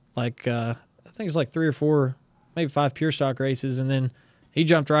ran I think it's like 3 or 4, maybe 5 pure stock races, and then he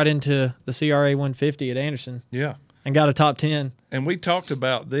jumped right into the CRA 150 at Anderson. Yeah. And got a top 10. And we talked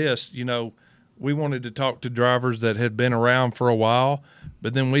about this, we wanted to talk to drivers that had been around for a while,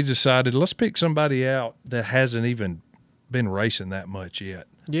 but then we decided let's pick somebody out that hasn't even been racing that much yet.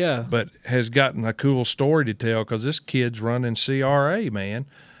 Yeah. But has gotten a cool story to tell because this kid's running CRA, man.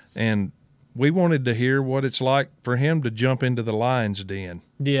 And we wanted to hear what it's like for him to jump into the lion's den.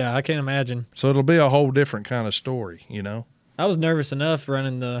 Yeah, I can't imagine. So it'll be a whole different kind of story, I was nervous enough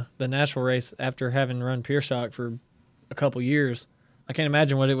running the Nashville race after having run pure stock for a couple years. I can't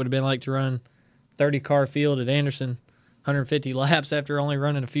imagine what it would have been like to run 30-car field at Anderson, 150 laps after only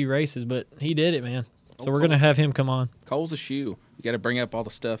running a few races, but he did it, man. So we're going to have him come on. Cole's a shoe. You got to bring up all the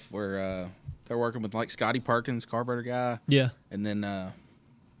stuff where they're working with like Scotty Perkins, carburetor guy. Yeah. And then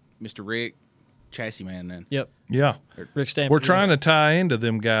Mr. Rick, chassis man then. Yep. Yeah. Rick Stamper. We're trying to tie into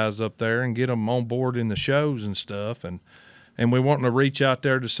them guys up there and get them on board in the shows and stuff. And we wanting to reach out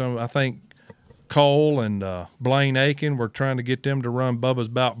there to some, I think, Cole and Blaine Aiken. We're trying to get them to run Bubba's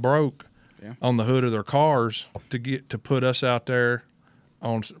Bout Broke on the hood of their cars to put us out there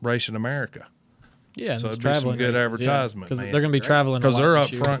on Racing America. Yeah, so it'd be traveling some good races, advertisement, because man. they're going to be traveling because they're up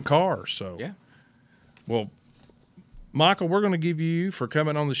up front cars. So yeah. Well, Michael, we're going to give you for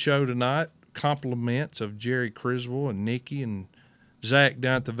coming on the show tonight compliments of Jerry Criswell and Nikki and Zach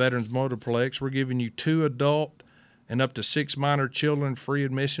down at the Veterans Motorplex. We're giving you 2 adult and up to 6 minor children free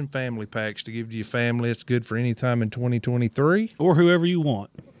admission family packs to give to your family. It's good for any time in 2023 or whoever you want.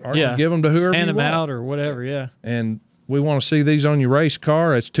 Or give them to whoever hand you them want. out or whatever. Yeah, and we want to see these on your race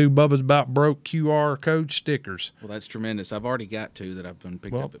car. It's 2 Bubba's Bout Broke QR code stickers. Well, that's tremendous. I've already got 2 that I've been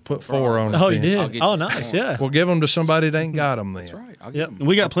picking up at put 4 on it. Oh, you then. did? Oh, nice. Yeah. Well, give them to somebody that ain't got them then. That's right. I'll Yep. get them.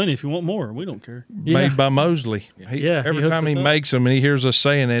 We got plenty if you want more. We don't care. Yeah. Made by Mosley. He hooks time he us up. makes them and he hears us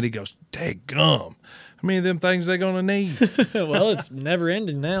saying that, he goes, "Daggum. How many of them things they going to need?" Well, it's never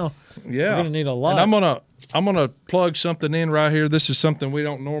ending now. Yeah. We're going to need a lot. And I'm gonna plug something in right here. This is something we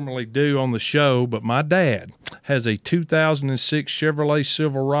don't normally do on the show, but my dad has a 2006 Chevrolet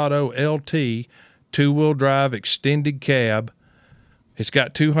Silverado LT 2-wheel drive extended cab. It's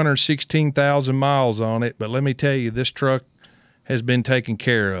got 216,000 miles on it, but let me tell you, this truck has been taken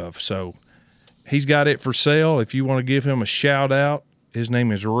care of. So he's got it for sale. If you want to give him a shout out, his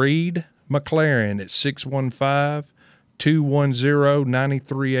name is Reed McLaren at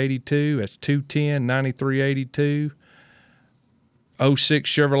 615-210-9382. That's 210-9382. 06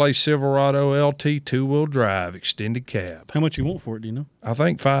 Chevrolet Silverado LT 2-wheel drive extended cab. How much you want for it, do you know? I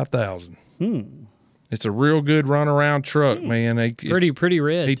think $5,000. It's a real good runaround truck, man. pretty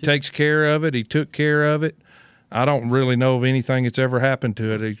red. He too. takes care of it. He took care of it. I don't really know of anything that's ever happened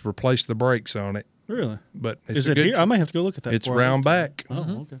to it. He's replaced the brakes on it. Really? But it's Is a it good here? I may have to go look at that. It's before I round look at back. it.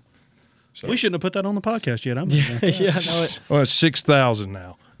 Oh, okay. So, we shouldn't have put that on the podcast yet. Yeah, no, Well, it's 6,000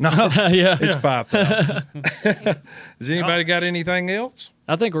 now. No, it's 5,000. Has anybody got anything else?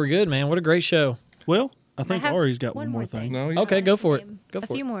 I think we're good, man. What a great show. Well, I think have Ari's got one one more more thing. thing. No. Okay, go for it. Go a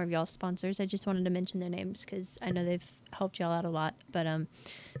for few it. more of y'all's sponsors. I just wanted to mention their names because I know they've helped y'all out a lot. But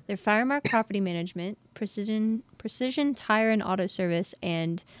they're Firemark Property Management, Precision Tire and Auto Service,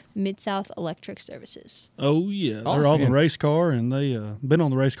 and Mid-South Electric Services. Oh, yeah. They're Awesome. on the race car, and they been on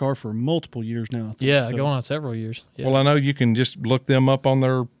the race car for multiple years now. I think. Yeah, So, going on several years. Yeah. Well, I know you can just look them up on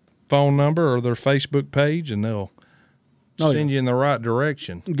their phone number or their Facebook page, and they'll send you in the right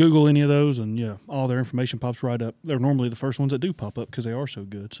direction. Google any of those, and yeah, all their information pops right up. They're normally the first ones that do pop up because they are so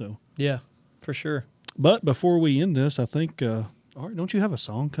good. So, Yeah, for sure. but before we end this, I think, Ari, don't you have a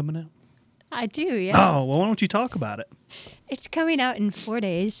song coming out? I do, yeah. Oh, well, why don't you talk about it? It's coming out in 4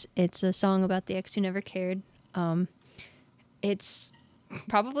 days. It's a song about the ex who never cared. It's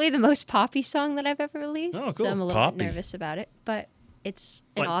probably the most poppy song that I've ever released. Oh, cool. So I'm a little Poppy. bit nervous about it, but it's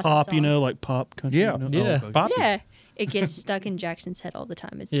an Like awesome pop, song. like pop country. Yeah. you know? Yeah. Oh, okay. Poppy. Yeah, it gets stuck in Jackson's head all the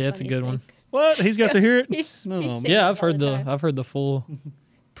time. It's the Yeah, it's a good funniest one. thing. What? He's got to hear it? He's No. singing Yeah, it I've all heard time. I've heard the full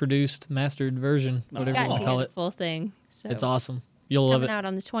produced, mastered version, It's whatever got you want to to call be it. the full thing. So It's awesome. You'll love coming it. out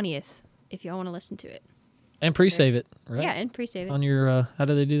on the 20th if y'all want to listen to it. And pre-save it, right? Yeah, and pre-save it. On your, how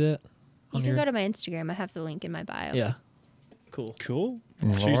do they do that? You On can your- go to my Instagram. I have the link in my bio. Yeah. Cool. Cool.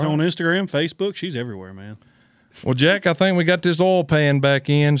 All She's right. on Instagram, Facebook. She's everywhere, man. Well, Jack, I think we got this oil pan back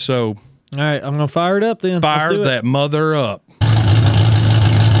in, so All right, I'm gonna fire it up then. Let's Fire do it. that mother up. All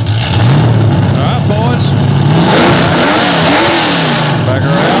right, boys. Back her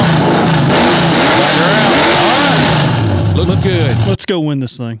out. Back her out. All right. Looks good. Let's go win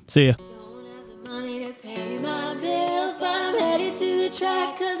this thing. See ya. Don't have the money to pay my bills, but I'm headed to the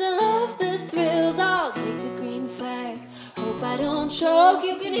track 'cause I love the thrills. I'll take the green flag. Hope I don't choke.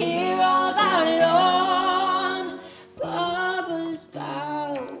 You can hear all about it on Bubba's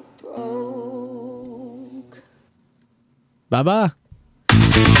Bout Broke. Bye bye.